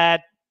feature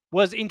that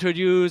was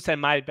introduced and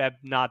might have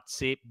not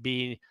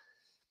been,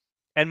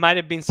 and might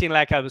have been seen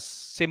like a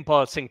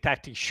simple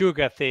syntactic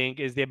sugar thing,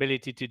 is the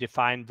ability to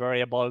define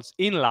variables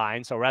in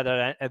line, so rather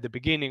than at the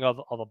beginning of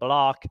a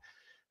block,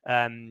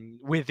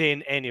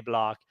 within any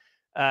block.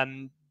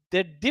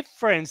 The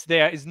difference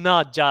there is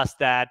not just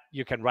that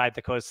you can write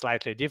the code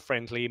slightly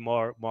differently,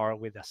 more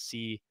with a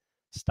C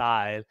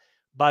style,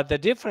 but the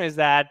difference is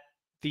that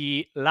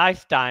the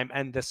lifetime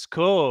and the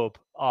scope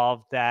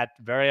of that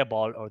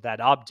variable or that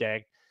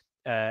object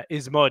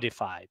is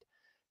modified.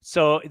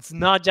 So it's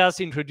not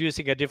just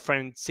introducing a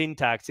different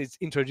syntax, it's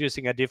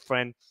introducing a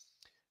different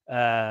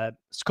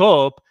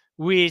scope,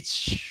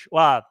 which,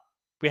 well,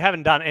 we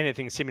haven't done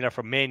anything similar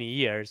for many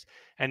years,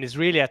 and is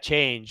really a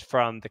change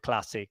from the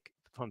classic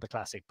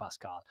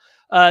Pascal.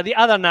 The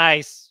other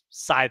nice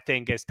side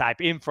thing is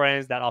type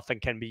inference that often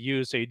can be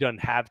used, so you don't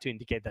have to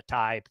indicate the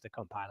type. The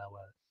compiler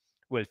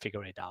will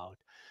figure it out.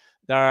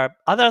 There are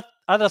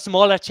other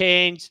smaller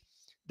changes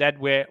that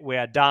we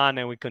are done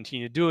and we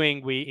continue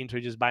doing. We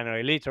introduced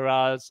binary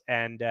literals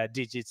and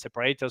digit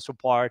separator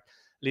support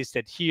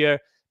listed here.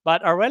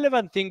 But a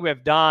relevant thing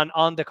we've done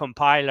on the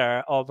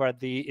compiler over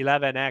the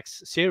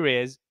 11x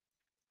series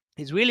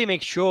is really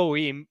make sure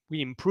we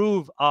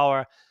improve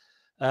our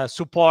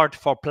support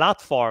for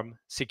platform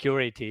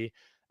security.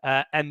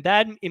 And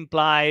that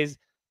implies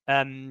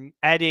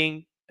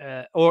adding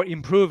or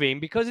improving,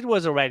 because it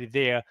was already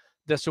there,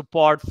 the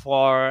support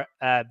for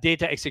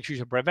data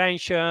execution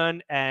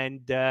prevention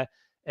and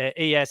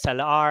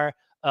ASLR,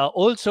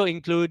 also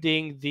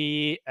including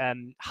the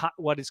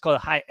what is called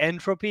high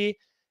entropy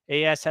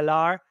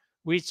ASLR,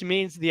 which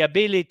means the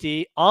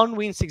ability on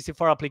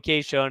Win64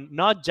 application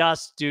not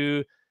just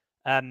to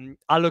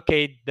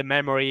allocate the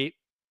memory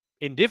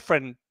in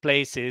different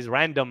places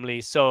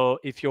randomly. So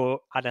if an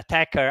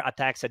attacker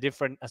attacks a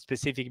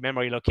specific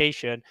memory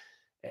location,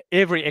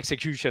 every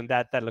execution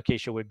that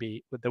location would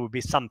be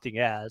something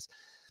else.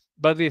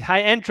 But with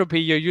high entropy,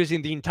 you're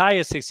using the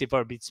entire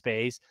 64-bit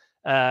space.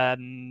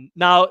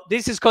 Now,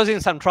 this is causing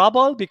some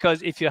trouble,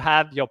 because if you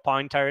have your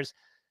pointers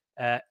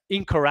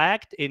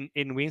incorrect in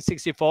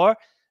Win64,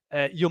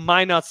 you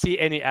might not see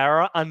any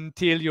error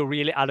until you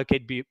really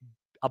allocate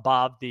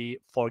above the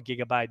 4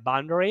 GB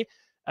boundary.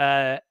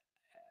 High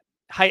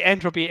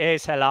entropy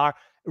ASLR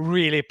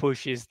really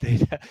pushes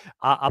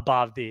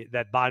above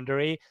that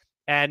boundary.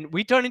 And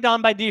we turn it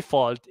on by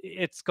default.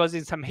 It's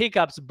causing some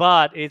hiccups,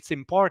 but it's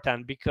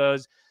important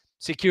because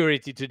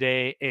security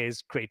today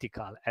is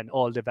critical, and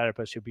all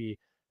developers should be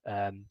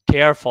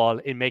careful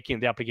in making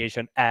the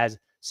application as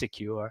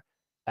secure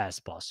as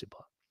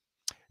possible.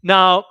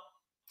 Now,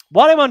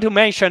 what I want to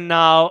mention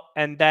now,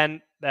 and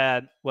then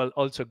we're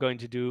also going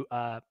to do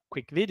a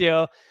quick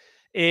video,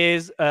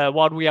 is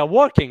what we are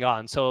working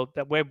on. So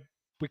that we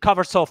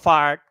covered so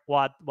far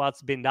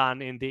what's been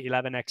done in the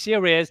 11x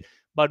series,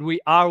 but we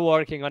are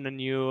working on a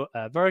new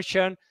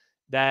version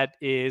that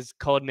is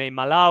codenamed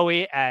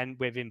Malawi, and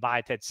we've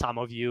invited some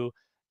of you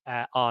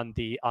on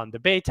the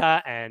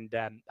beta, and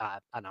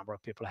a number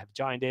of people have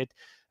joined it.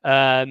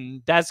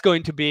 That's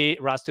going to be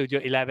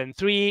RStudio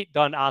 11.3.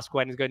 Don't ask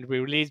when it's going to be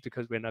released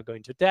because we're not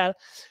going to tell.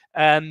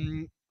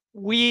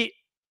 We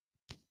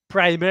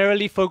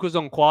primarily focus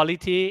on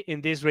quality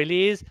in this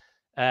release.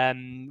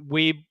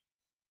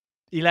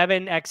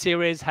 11x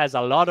series has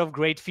a lot of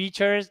great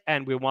features,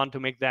 and we want to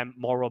make them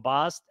more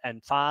robust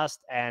and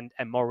fast and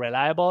more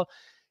reliable,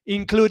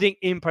 including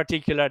in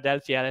particular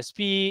Delphi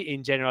LSP,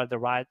 in general the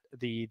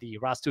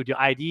RStudio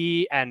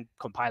IDE and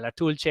compiler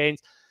toolchains.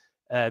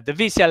 The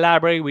VCL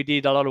library, we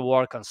did a lot of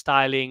work on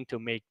styling to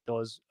make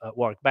those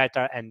work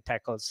better and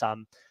tackle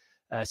some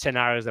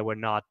scenarios that were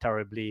not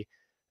terribly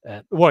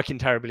working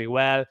terribly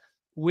well.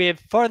 We've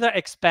further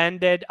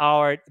expanded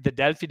the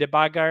Delphi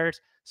debuggers.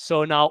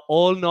 So now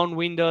all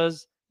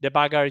non-Windows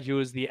debuggers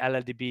use the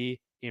LLDB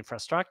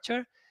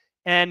infrastructure.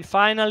 And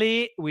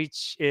finally,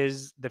 which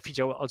is the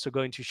feature we're also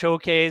going to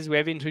showcase, we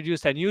have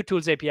introduced a new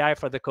tools API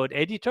for the code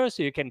editor,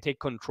 so you can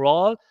take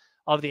control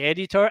of the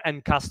editor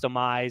and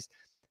customize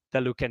the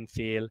look and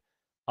feel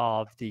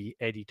of the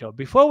editor.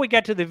 Before we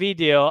get to the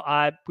video,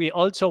 we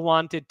also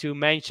wanted to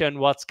mention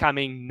what's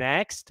coming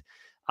next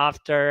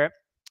after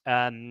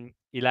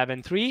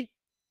 11.3.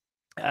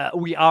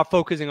 We are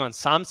focusing on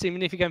some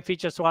significant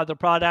features throughout the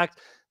product.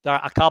 There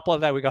are a couple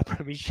that we got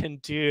permission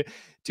to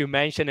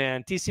mention and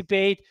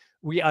anticipate.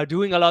 We are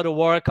doing a lot of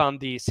work on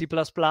the C++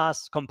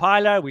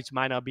 compiler, which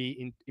might not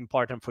be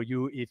important for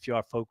you if you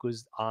are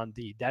focused on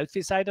the Delphi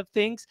side of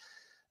things.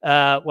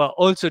 We're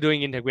also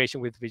doing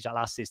integration with Visual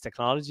Assist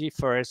technology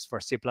first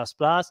for C++.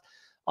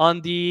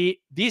 On the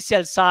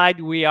VCL side,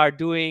 we are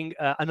doing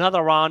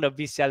another round of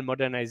VCL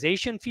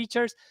modernization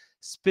features,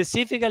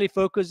 specifically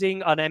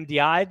focusing on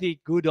MDI, the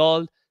good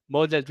old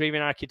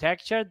model-driven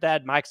architecture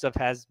that Microsoft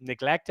has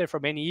neglected for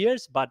many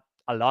years, but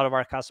a lot of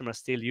our customers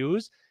still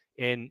use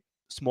in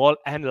small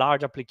and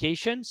large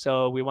applications.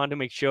 So we want to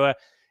make sure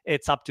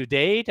it's up to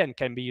date and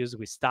can be used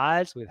with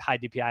styles, with high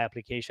DPI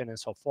application and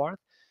so forth.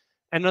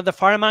 And on the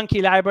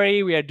FireMonkey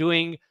library, we are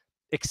doing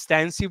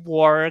extensive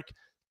work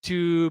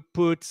to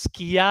put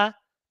Skia,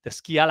 the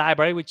Skia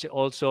library, which is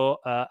also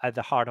at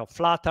the heart of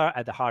Flutter,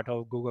 at the heart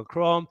of Google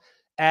Chrome,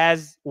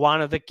 as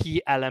one of the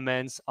key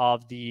elements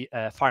of the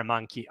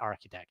FireMonkey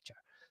architecture.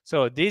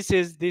 So this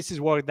is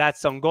work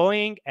that's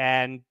ongoing,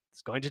 and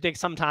it's going to take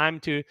some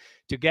time to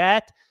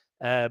get,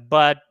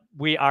 but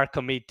we are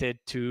committed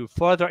to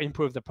further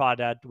improve the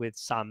product with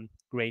some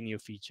great new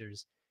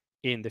features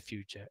in the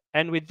future.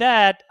 And with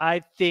that,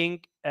 I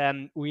think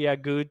we are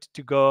good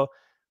to go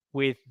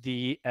with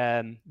the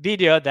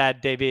video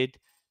that David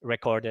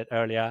recorded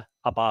earlier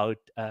about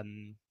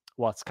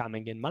what's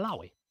coming in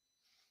Malawi.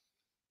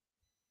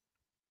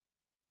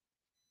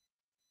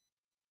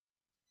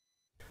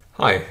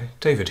 Hi,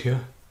 David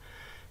here.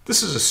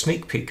 This is a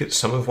sneak peek at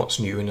some of what's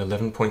new in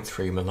 11.3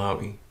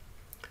 Malawi.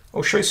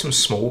 I'll show some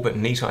small but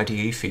neat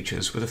IDE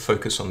features with a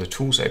focus on the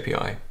Tools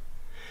API.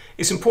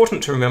 It's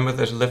important to remember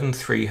that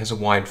 11.3 has a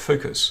wide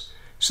focus,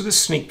 so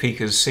this sneak peek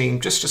is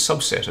seeing just a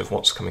subset of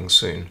what's coming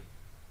soon.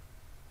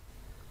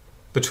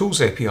 The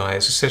Tools API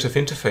is a set of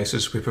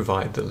interfaces we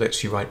provide that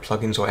lets you write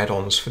plugins or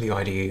add-ons for the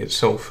IDE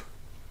itself.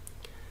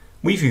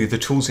 We view the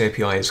Tools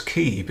API as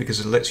key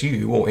because it lets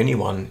you or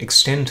anyone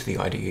extend the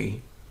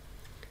IDE.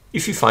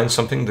 If you find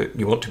something that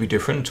you want to be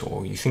different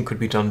or you think could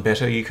be done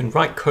better, you can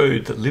write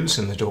code that lives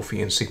in the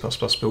Delphi and C++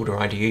 Builder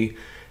IDE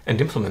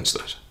and implements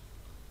that.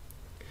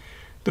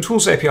 The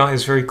Tools API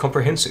is very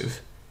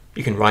comprehensive.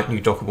 You can write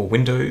new dockable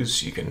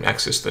windows, you can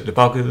access the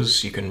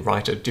debuggers, you can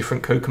write a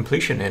different code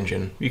completion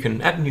engine, you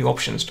can add a new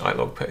options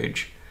dialog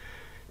page.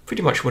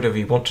 Pretty much whatever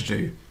you want to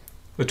do,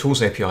 the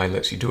Tools API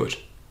lets you do it.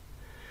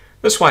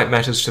 That's why it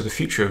matters to the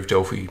future of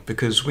Delphi,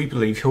 because we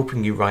believe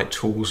helping you write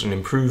tools and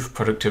improve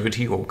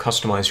productivity or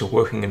customize your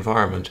working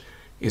environment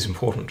is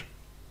important.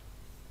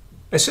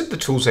 I said the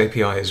Tools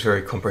API is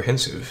very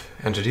comprehensive,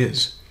 and it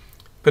is.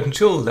 But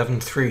until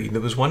 11.3,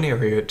 there was one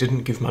area it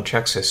didn't give much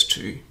access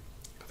to,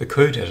 the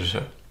code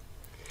editor.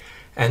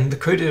 And the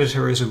code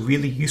editor is a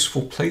really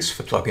useful place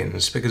for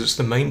plugins because it's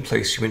the main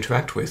place you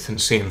interact with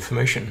and see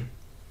information.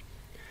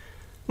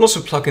 Lots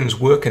of plugins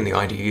work in the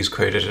IDE's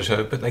code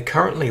editor, but they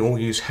currently all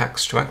use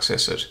hacks to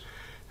access it,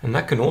 and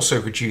that can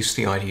also reduce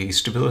the IDE's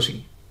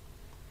stability.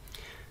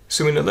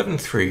 So in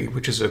 11.3,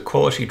 which is a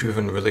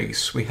quality-driven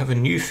release, we have a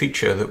new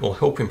feature that will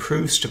help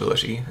improve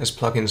stability as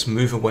plugins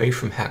move away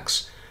from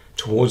hacks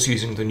towards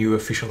using the new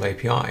official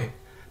API.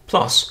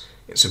 Plus,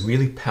 it's a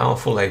really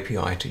powerful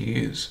API to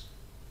use.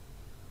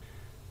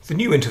 The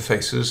new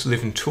interfaces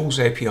live in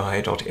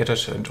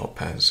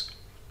toolsapi.editor.paz.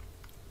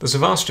 There's a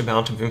vast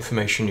amount of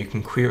information you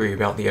can query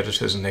about the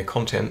editors and their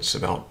contents,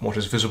 about what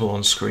is visible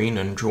on screen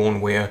and drawn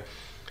where,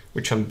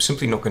 which I'm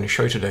simply not going to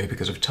show today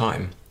because of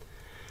time.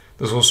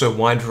 There's also a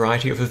wide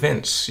variety of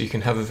events. You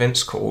can have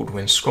events called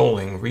when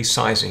scrolling,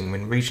 resizing,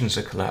 when regions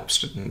are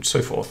collapsed, and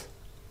so forth.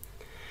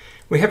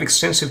 We have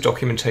extensive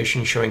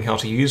documentation showing how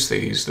to use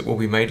these that will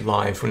be made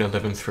live when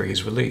 11.3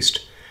 is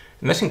released,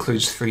 and that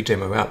includes 3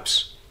 demo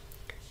apps.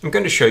 I'm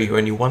going to show you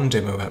only one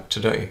demo app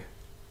today.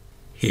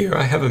 Here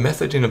I have a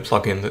method in a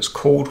plugin that's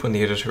called when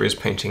the editor is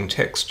painting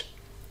text.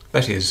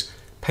 That is,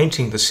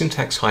 painting the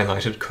syntax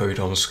highlighted code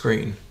on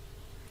screen.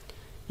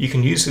 You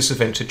can use this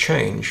event to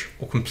change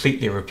or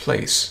completely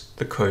replace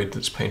the code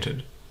that's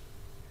painted.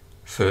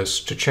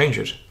 First, to change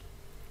it.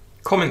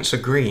 Comments are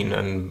green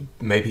and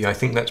maybe I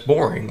think that's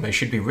boring, they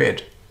should be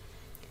red.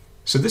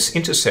 So this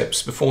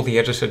intercepts before the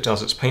editor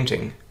does its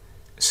painting,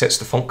 sets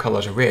the font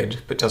color to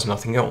red but does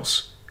nothing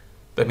else.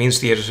 That means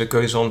the editor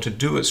goes on to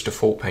do its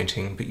default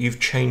painting, but you've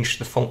changed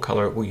the font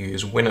color it will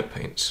use when it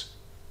paints.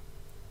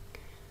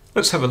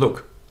 Let's have a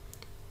look.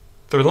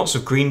 There are lots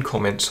of green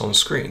comments on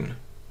screen.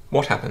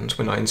 What happens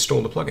when I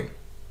install the plugin?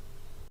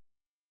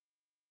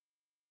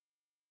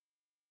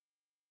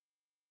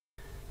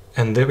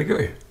 And there we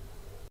go.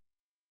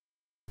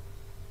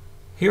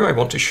 Here I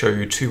want to show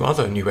you two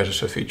other new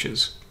editor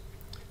features.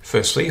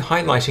 Firstly,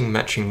 highlighting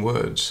matching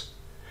words.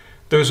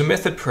 There is a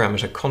method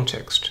parameter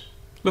context.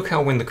 Look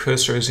how when the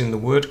cursor is in the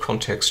word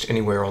context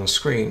anywhere on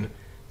screen,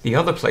 the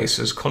other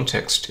places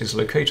context is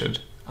located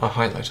are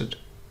highlighted.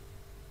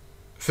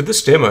 For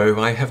this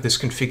demo, I have this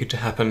configured to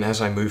happen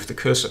as I move the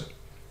cursor.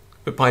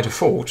 But by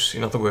default,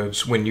 in other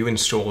words, when you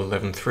install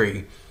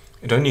 11.3,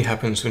 it only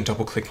happens when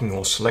double-clicking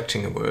or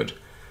selecting a word.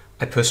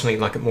 I personally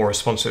like it more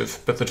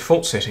responsive, but the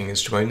default setting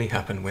is to only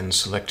happen when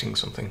selecting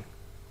something.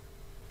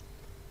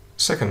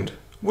 Second,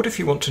 what if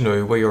you want to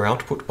know where your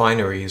output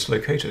binary is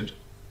located?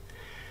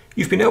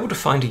 You've been able to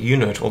find a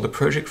unit or the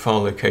project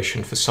file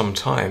location for some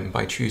time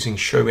by choosing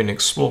Show in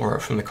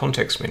Explorer from the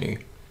context menu.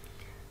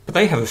 But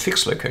they have a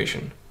fixed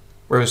location,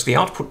 whereas the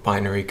output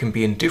binary can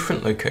be in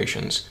different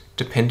locations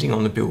depending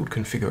on the build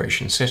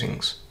configuration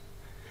settings.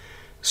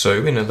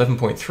 So in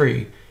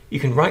 11.3, you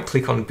can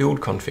right-click on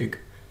Build Config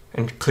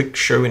and click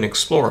Show in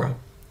Explorer,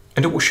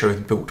 and it will show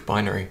the built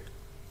binary.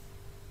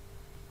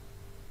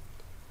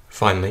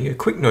 Finally, a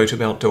quick note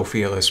about Delphi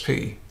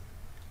LSP.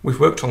 We've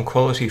worked on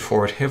quality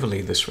for it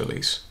heavily this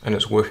release, and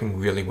it's working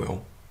really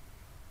well.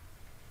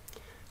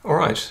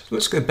 Alright,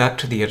 let's go back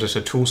to the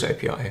Editor Tools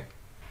API.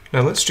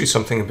 Now let's do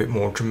something a bit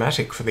more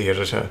dramatic for the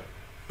editor.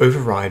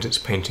 Override its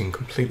painting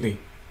completely.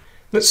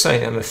 Let's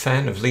say I'm a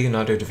fan of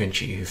Leonardo da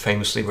Vinci, who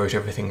famously wrote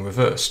everything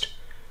reversed,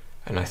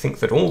 and I think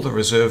that all the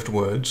reserved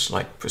words,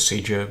 like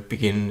procedure,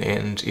 begin,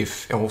 end,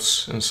 if,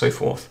 else, and so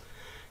forth,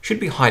 should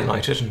be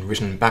highlighted and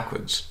written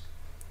backwards.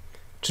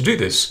 To do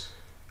this,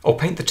 I'll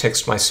paint the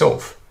text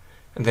myself,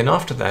 and then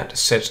after that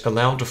set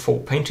Allow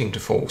Default Painting to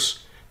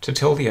False to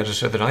tell the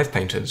editor that I've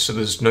painted, so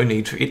there's no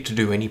need for it to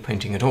do any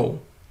painting at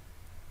all.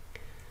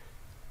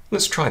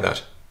 Let's try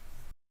that.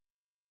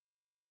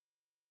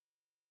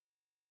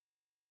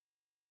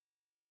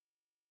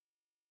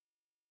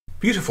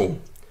 Beautiful!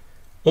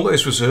 All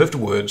those reserved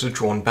words are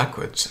drawn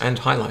backwards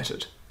and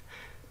highlighted.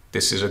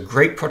 This is a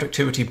great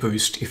productivity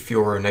boost if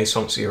you're a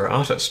Renaissance-era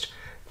artist,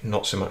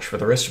 not so much for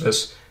the rest of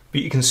us, but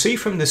you can see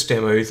from this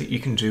demo that you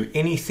can do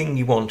anything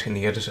you want in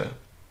the editor.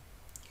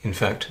 In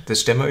fact,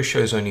 this demo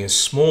shows only a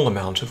small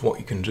amount of what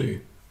you can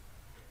do.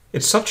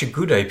 It's such a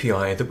good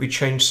API that we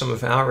changed some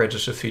of our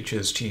editor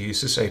features to use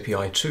this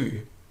API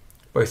too.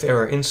 Both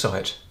Error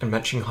Insight and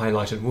Matching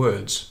Highlighted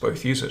Words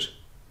both use it.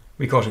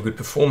 We got a good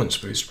performance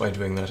boost by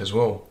doing that as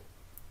well.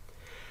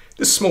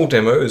 This small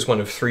demo is one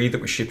of 3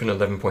 that we ship in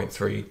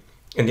 11.3,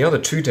 and the other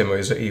 2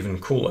 demos are even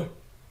cooler.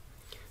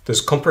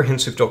 There's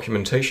comprehensive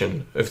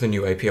documentation of the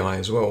new API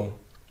as well.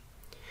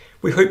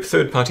 We hope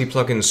third-party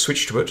plugins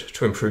switch to it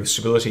to improve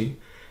stability,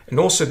 and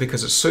also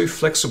because it's so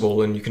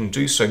flexible and you can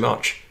do so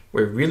much,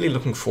 we're really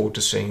looking forward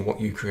to seeing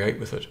what you create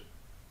with it.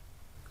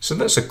 So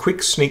that's a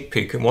quick sneak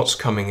peek at what's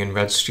coming in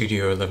Rad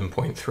Studio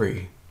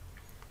 11.3.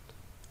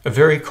 A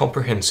very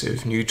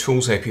comprehensive new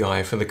tools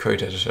API for the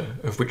code editor,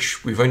 of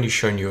which we've only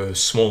shown you a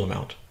small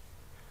amount.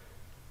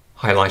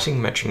 Highlighting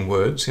matching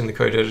words in the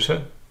code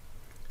editor,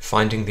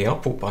 finding the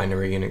output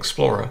binary in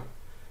Explorer,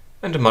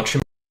 and a much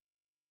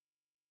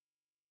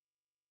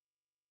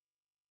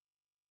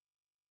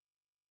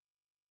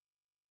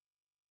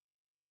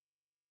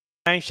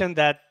mentioned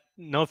that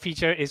no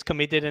feature is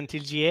committed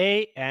until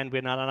GA, and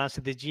we're not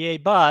announcing the GA,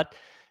 but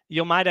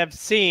you might have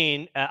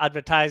seen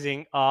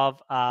advertising of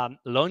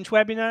launch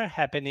webinar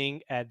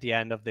happening at the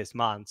end of this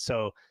month.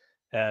 So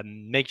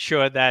make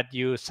sure that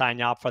you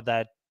sign up for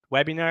that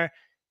webinar,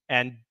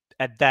 and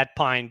at that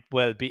point,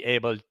 we'll be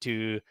able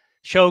to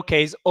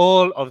showcase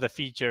all of the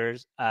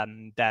features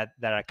that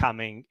are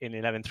coming in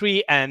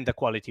 11.3 and the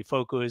quality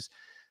focus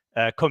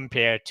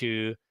compared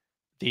to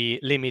the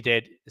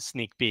limited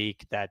sneak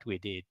peek that we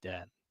did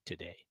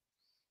today.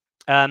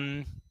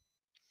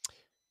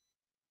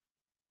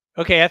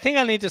 Okay, I think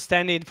I'll need to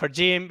stand in for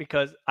Jim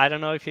because I don't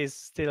know if he's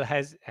still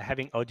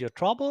having audio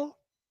trouble.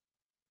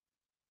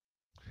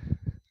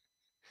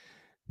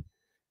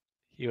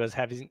 He was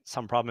having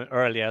some problem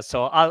earlier,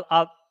 so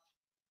I'll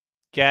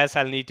guess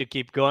I'll need to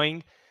keep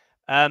going.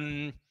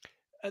 There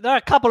are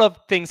a couple of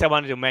things I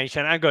wanted to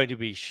mention. I'm going to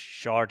be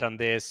short on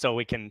this, so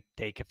we can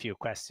take a few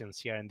questions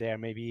here and there,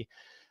 maybe.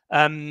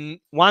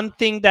 One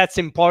thing that's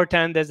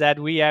important is that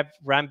we have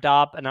ramped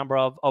up a number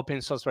of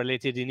open source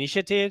related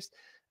initiatives.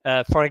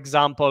 For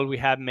example, we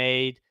have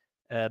made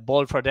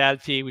Bold for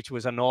Delphi, which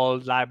was an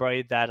old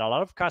library that a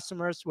lot of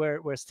customers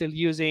were still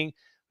using.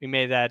 We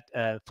made that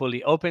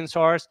fully open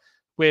source.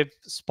 We've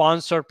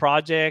sponsored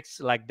projects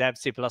like Dev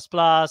C++.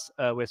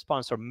 We've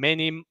sponsored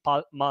many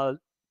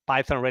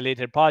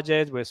Python-related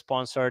projects. We've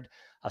sponsored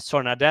a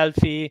Sorna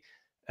Delphi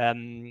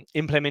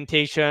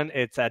implementation.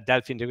 It's a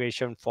Delphi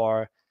integration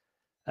for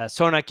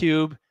Sorna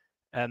Cube.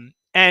 And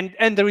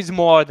there is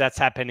more that's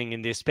happening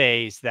in this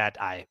space that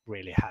I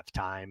really have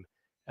time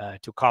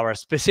to cover.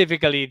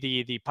 Specifically,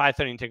 the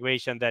Python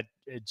integration that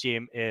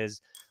Jim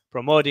is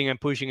promoting and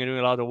pushing and doing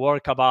a lot of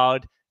work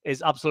about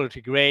is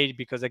absolutely great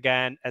because,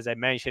 again, as I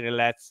mentioned, it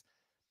lets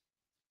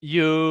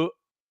you,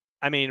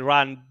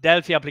 run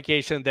Delphi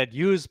applications that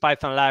use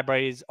Python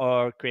libraries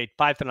or create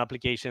Python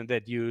applications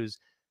that use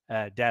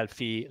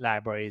Delphi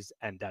libraries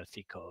and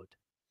Delphi code.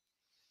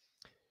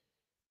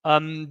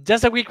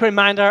 Just a quick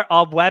reminder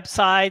of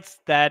websites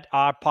that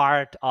are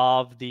part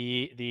of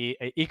the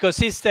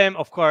ecosystem.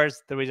 Of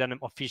course, there is an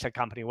official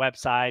company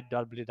website,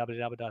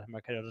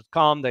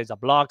 www.embarcadero.com. There's a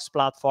blogs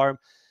platform,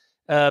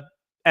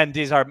 and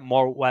these are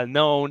more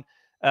well-known.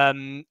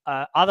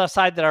 Other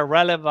sites that are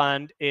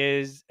relevant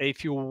is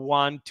if you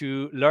want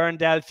to learn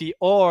Delphi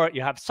or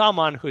you have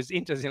someone who's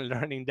interested in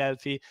learning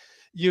Delphi,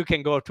 you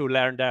can go to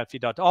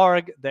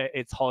learndelphi.org.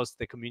 It hosts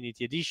the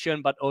community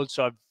edition, but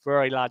also a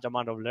very large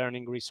amount of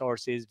learning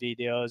resources,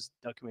 videos,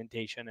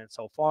 documentation, and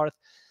so forth.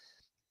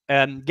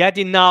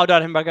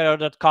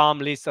 Getitnow.embarcadero.com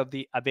lists of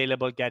the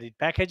available Getit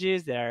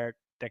packages that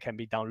can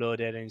be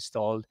downloaded and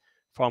installed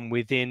from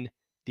within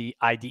the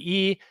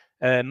IDE.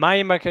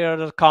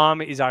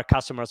 myembarcadero.com is our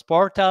customers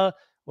portal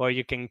where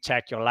you can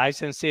check your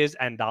licenses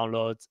and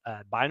download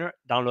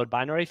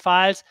binary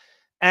files.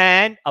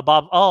 And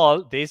above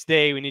all, this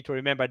day, we need to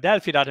remember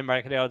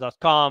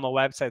Delphi.embarcadero.com, a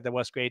website that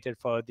was created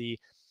for the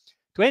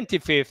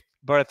 25th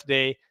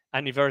birthday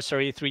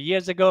anniversary 3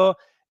 years ago.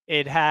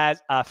 It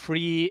has a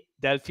free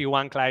Delphi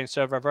 1 client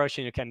server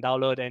version you can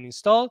download and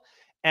install.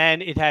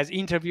 And it has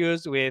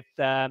interviews with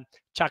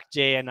Chuck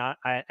J and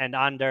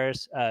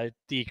Anders,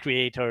 the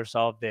creators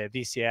of the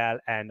VCL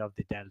and of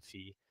the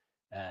Delphi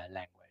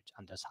language,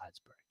 Anders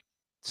Heilsberg.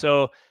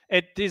 So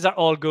these are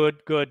all good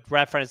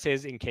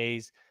references in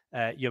case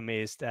you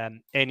missed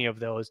any of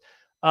those.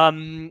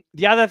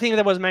 The other thing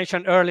that was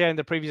mentioned earlier in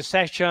the previous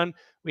session,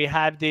 we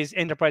have this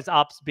enterprise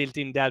apps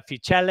built-in Delphi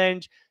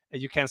challenge.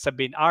 You can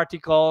submit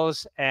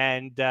articles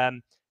and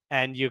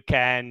you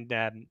can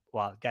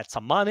get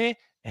some money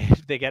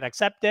if they get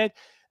accepted.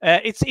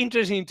 It's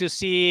interesting to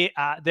see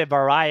the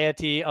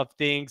variety of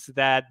things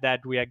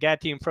that we are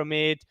getting from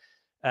it.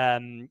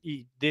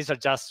 These are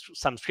just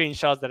some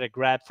screenshots that I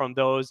grabbed from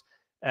those.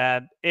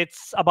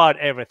 It's about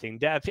everything.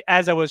 Delphi,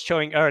 as I was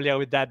showing earlier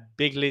with that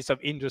big list of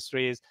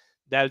industries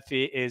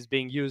Delphi is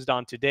being used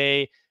on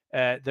today,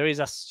 there is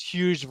a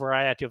huge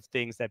variety of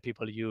things that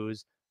people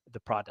use the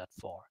product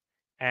for.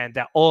 And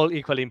they're all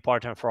equally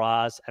important for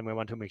us, and we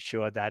want to make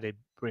sure that it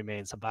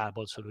remains a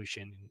viable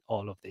solution in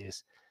all of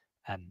these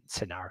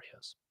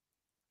scenarios.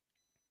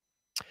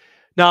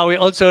 Now, we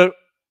also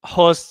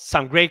host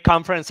some great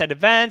conference and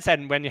events,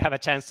 and when you have a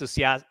chance to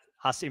see us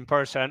in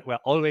person, we're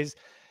always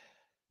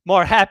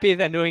more happy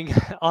than doing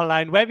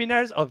online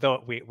webinars,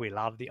 although we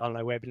love the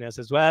online webinars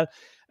as well.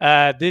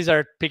 These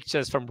are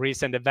pictures from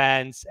recent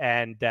events,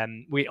 and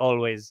we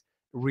always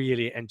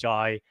really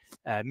enjoy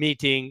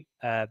meeting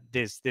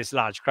these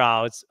large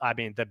crowds. I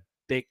mean,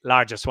 the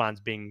largest ones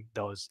being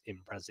those in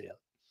Brazil.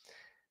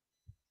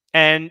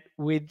 And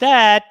with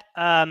that,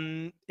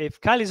 if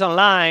Kyle is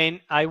online,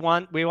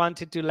 we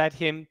wanted to let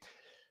him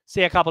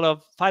say a couple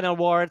of final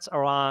words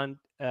around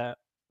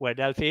where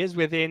Delphi is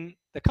within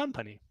the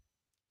company.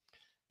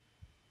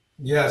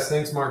 Yes,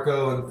 thanks,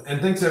 Marco,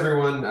 and thanks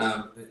everyone.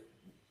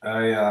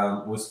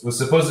 I was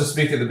supposed to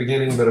speak at the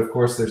beginning, but of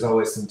course there's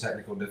always some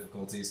technical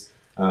difficulties.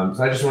 So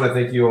I just want to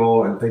thank you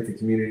all and thank the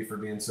community for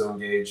being so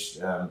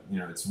engaged.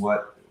 It's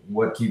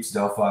what keeps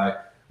Delphi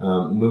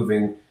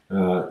moving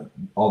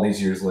all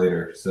these years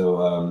later.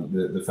 So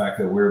the fact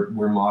that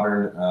we're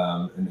modern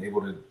and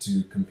able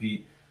to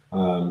compete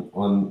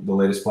on the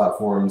latest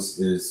platforms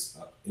is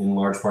in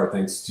large part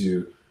thanks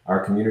to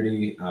our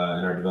community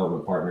and our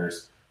development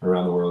partners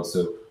around the world.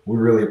 So we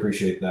really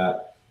appreciate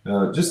that.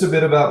 Just a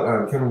bit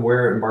about kind of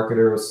where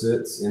Embarcadero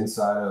sits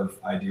inside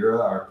of Idera,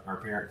 our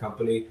parent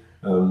company.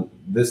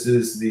 This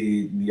is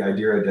the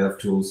Idera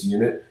DevTools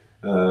unit.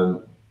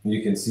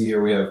 You can see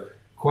here we have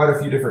quite a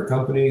few different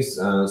companies,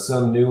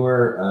 some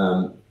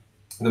newer.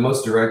 The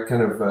most direct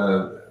kind of,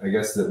 I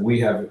guess, that we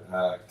have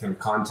kind of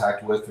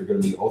contact with are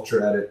going to be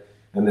UltraEdit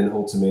and then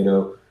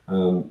Ultimato.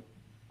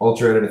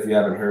 UltraEdit, if you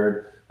haven't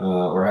heard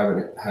or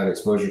haven't had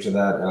exposure to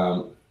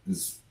that,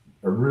 is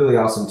a really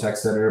awesome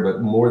text editor,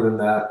 but more than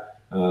that,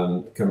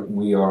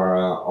 we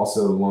are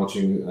also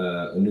launching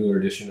a newer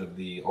edition of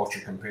the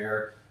Ultra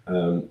Compare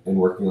and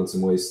working on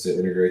some ways to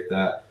integrate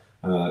that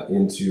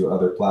into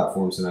other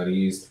platforms and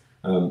IDEs.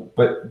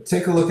 But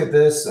take a look at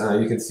this.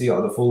 You can see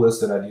all the full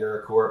list at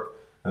Idera Corp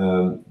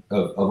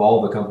of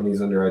all the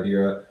companies under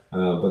Idera.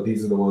 but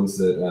these are the ones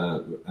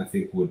that I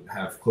think would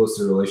have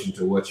closer relation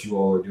to what you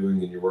all are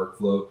doing in your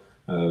workflow.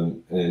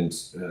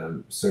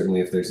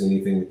 Certainly if there's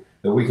anything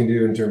that we can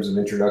do in terms of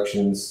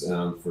introductions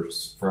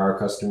for our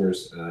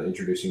customers,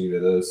 introducing you to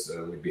those,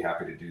 we'd be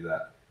happy to do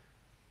that.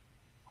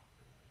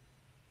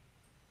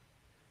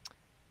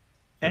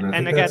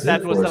 And again,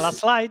 that was the last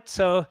slide.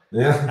 So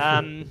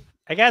yeah.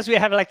 I guess we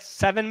have like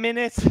 7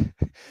 minutes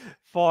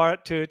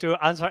to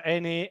answer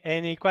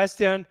any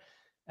question.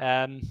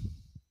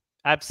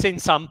 I've seen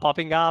some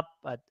popping up,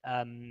 but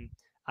I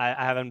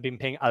haven't been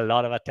paying a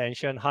lot of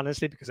attention,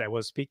 honestly, because I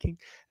was speaking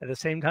at the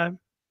same time.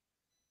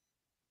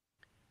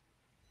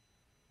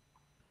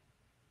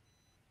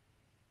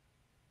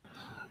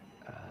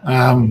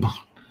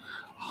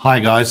 Hi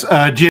guys.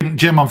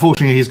 Jim,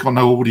 unfortunately, he's got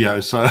no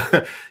audio, so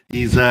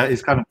he's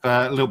kind of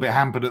a little bit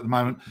hampered at the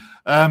moment.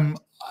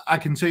 I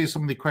can tell you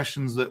some of the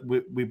questions that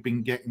we've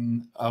been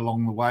getting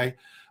along the way.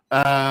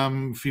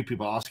 A few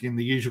people asking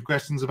the usual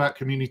questions about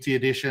Community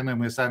Edition, and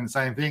we're saying the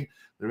same thing.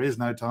 There is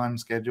no time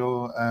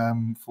schedule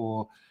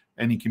for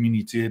any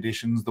Community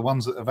Editions. The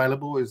ones that are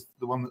available is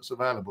the one that's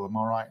available. Am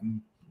I right?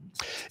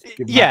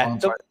 Yeah.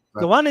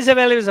 The one is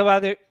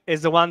available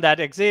is the one that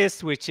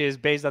exists, which is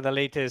based on the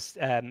latest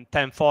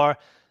 10.4.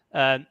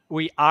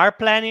 We are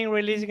planning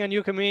releasing a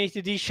new Community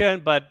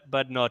Edition, but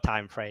no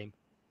time frame.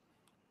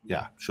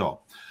 Yeah, sure.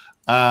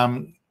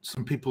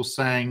 Some people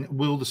saying,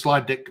 will the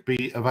slide deck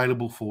be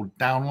available for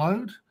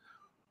download?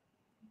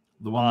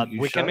 The one that you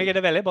we can make it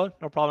available,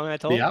 no problem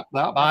at all. Yeah,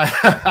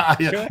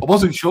 I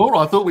wasn't sure.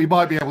 I thought we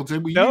might be able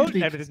to.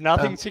 There's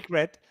nothing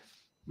secret.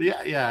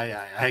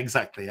 Yeah,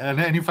 exactly.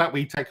 And in fact,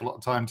 we take a lot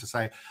of time to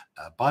say,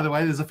 by the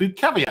way, there's a few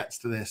caveats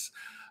to this.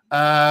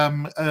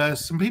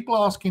 Some people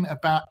asking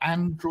about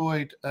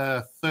Android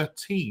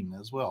 13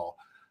 as well,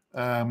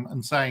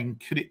 and saying,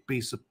 could it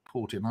be supported?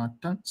 And I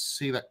don't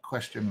see that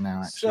question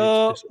now, actually.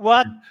 So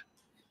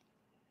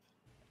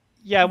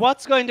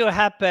what's going to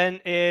happen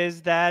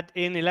is that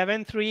in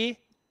 11.3,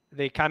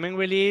 the coming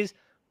release,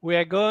 we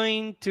are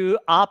going to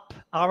up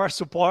our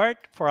support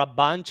for a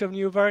bunch of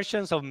new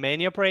versions of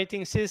many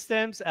operating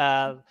systems.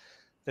 The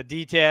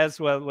details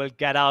will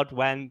get out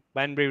when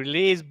we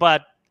release,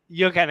 but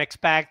you can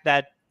expect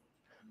that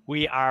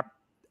we are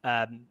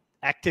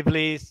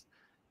actively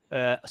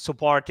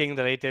supporting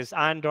the latest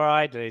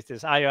Android, the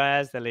latest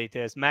iOS, the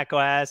latest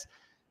macOS,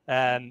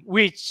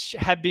 which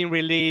have been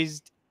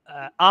released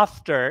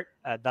after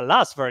the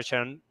last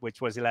version, which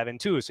was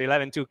 11.2. So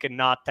 11.2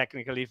 cannot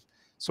technically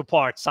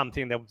support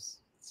something that was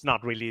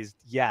not released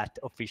yet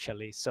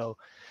officially. So,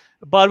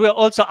 but we're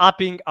also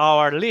upping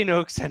our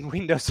Linux and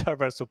Windows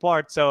Server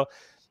support. So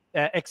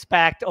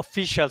expect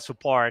official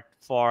support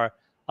for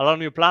a lot of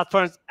new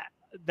platforms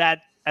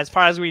that, as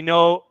far as we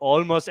know,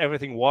 almost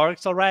everything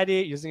works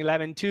already using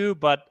 11.2,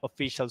 but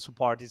official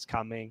support is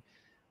coming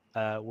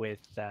with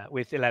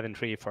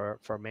 11.3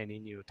 for many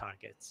new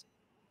targets.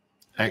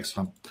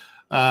 Excellent.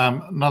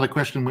 Another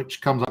question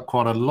which comes up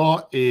quite a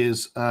lot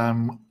is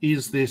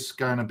this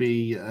going to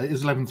be,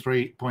 is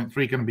 11.3.3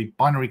 going to be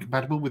binary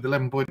compatible with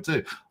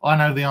 11.2? I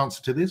know the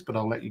answer to this, but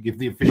I'll let you give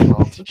the official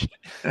answer.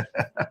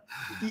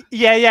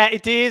 yeah,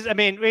 it is. I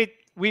mean,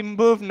 we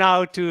move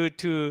now to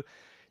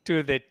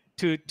the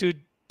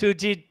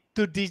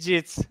two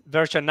digits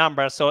version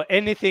number. So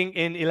anything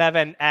in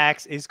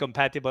 11x is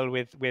compatible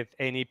with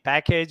any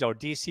package or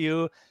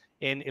DCU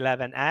in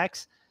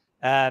 11x.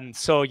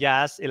 So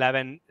yes,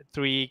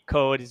 11.3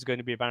 code is going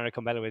to be binary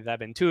compatible with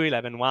 11.2,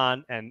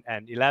 11.1,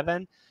 and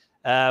 11.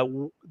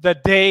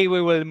 The day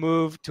we will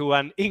move to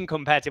an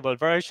incompatible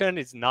version,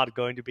 it's not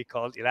going to be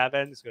called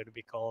 11. It's going to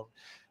be called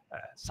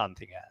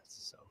something else.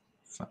 So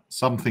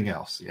something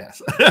else,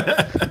 yes.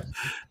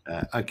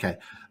 Okay.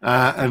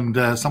 And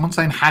someone's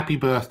saying happy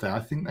birthday. I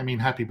think they mean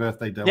happy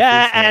birthday, Delphi.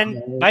 Yeah,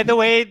 and by the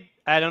way,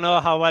 I don't know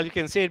how well you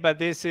can see it, but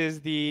this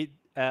is the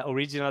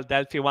original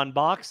Delphi 1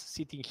 box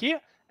sitting here.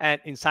 And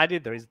inside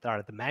it, there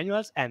are the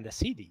manuals and the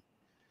CD.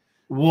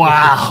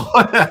 Wow.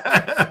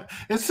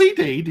 A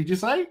CD, did you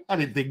say? I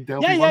didn't think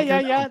Delphi.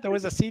 Yeah. There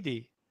was a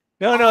CD.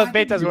 No,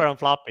 betas were on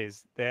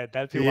floppies. The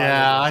Delphi 1.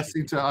 Yeah, I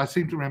seem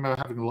to remember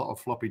having a lot of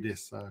floppy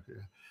disks. So,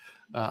 yeah.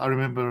 I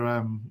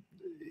remember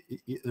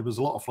there was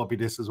a lot of floppy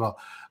disks as well.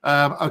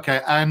 Okay,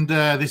 and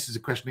this is a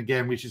question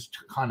again, which is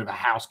kind of a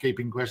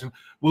housekeeping question.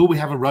 Will we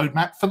have a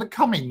roadmap for the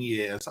coming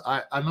years?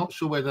 I'm not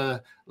sure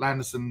whether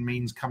Landerson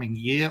means coming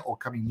year or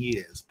coming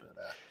years, but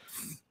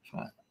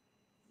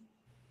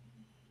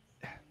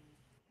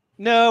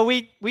no,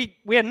 we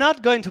are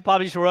not going to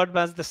publish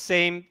roadmaps the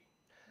same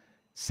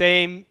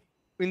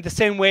in the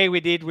same way we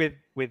did with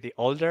the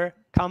older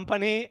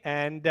company,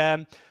 and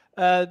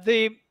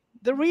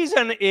the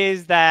reason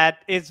is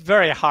that it's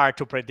very hard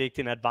to predict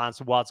in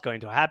advance what's going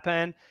to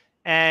happen,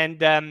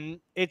 and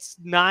it's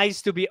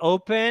nice to be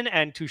open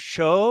and to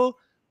show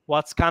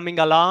what's coming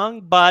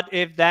along. But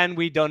if then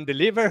we don't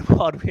deliver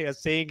what we are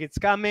saying it's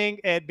coming,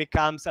 it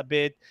becomes a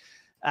bit,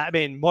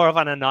 more of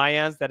an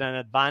annoyance than an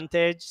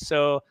advantage.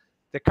 So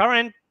the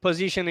current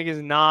positioning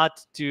is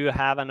not to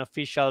have an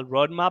official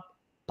roadmap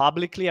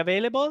publicly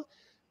available,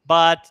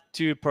 but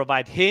to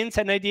provide hints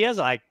and ideas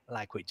like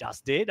we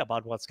just did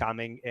about what's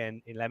coming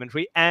in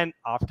 11.3, and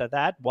after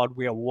that, what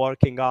we are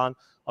working on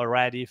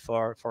already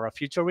for a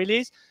future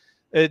release.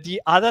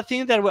 The other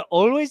thing that we're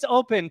always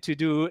open to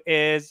do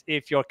is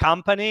if your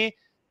company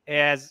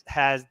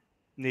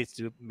needs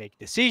to make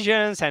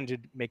decisions and to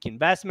make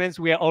investments,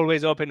 we are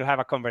always open to have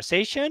a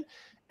conversation.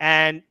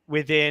 And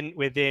within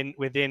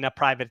a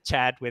private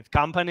chat with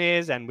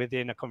companies and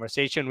within a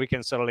conversation, we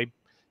can certainly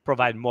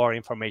provide more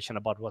information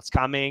about what's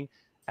coming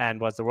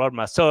and what's the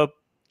roadmap. So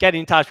get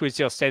in touch with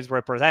your sales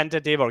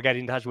representative or get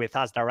in touch with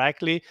us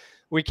directly.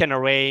 We can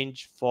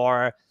arrange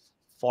for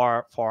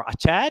a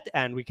chat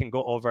and we can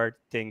go over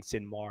things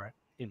in more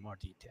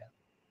detail.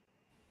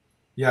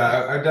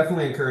 Yeah, I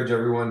definitely encourage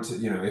everyone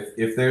to,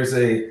 if there's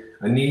a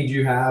need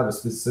you have, a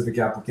specific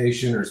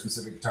application or a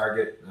specific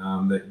target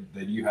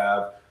that you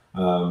have,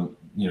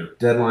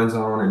 deadlines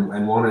on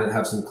and want to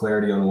have some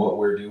clarity on what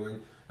we're doing,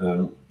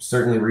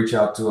 certainly reach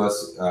out to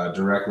us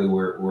directly.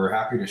 We're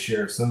happy to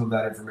share some of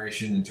that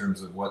information in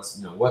terms of what's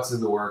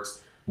in the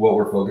works, what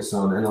we're focused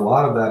on, and a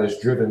lot of that is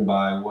driven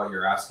by what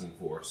you're asking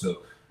for.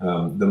 So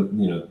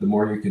the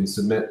more you can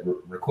submit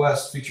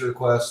requests, feature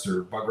requests,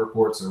 or bug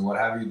reports, or what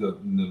have you,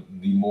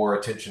 the more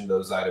attention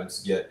those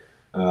items get,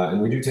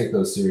 and we do take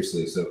those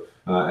seriously. So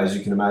as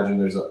you can imagine,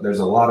 there's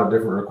a lot of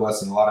different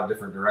requests and a lot of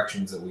different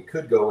directions that we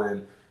could go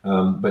in,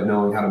 but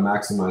knowing how to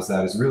maximize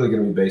that is really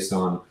going to be based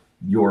on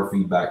your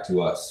feedback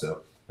to us.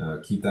 So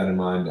keep that in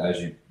mind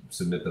as you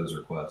submit those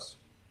requests.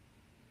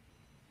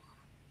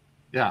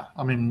 Yeah,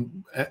 I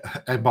mean,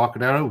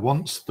 Embarcadero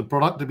wants the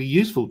product to be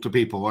useful to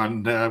people,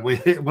 and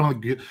one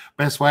of the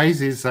best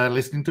ways is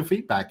listening to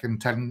feedback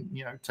and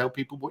tell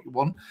people what you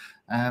want.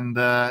 And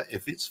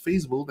if it's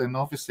feasible, then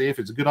obviously, if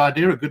it's a good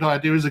idea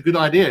is a good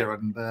idea.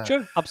 And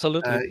sure,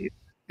 absolutely,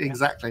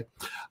 exactly.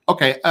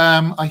 Okay,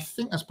 I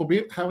think that's probably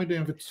it. How are we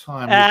doing for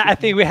time? I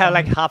think we have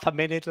like half a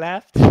minute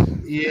left.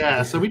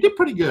 Yeah, so we did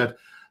pretty good.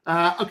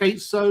 Okay,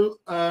 so.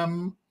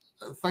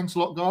 Thanks a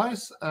lot,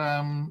 guys.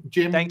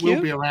 Jim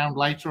will be around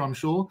later, I'm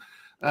sure.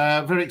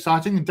 Very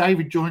exciting. And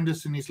David joined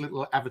us in his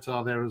little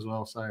avatar there as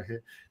well. So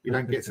we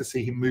don't get to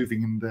see him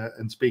moving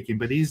and speaking,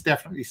 but he's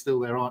definitely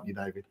still there, aren't you,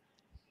 David?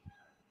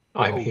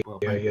 I'm here,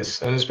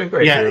 yes. And it's been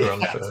great to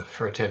everyone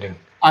for attending.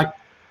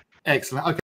 Excellent. Okay.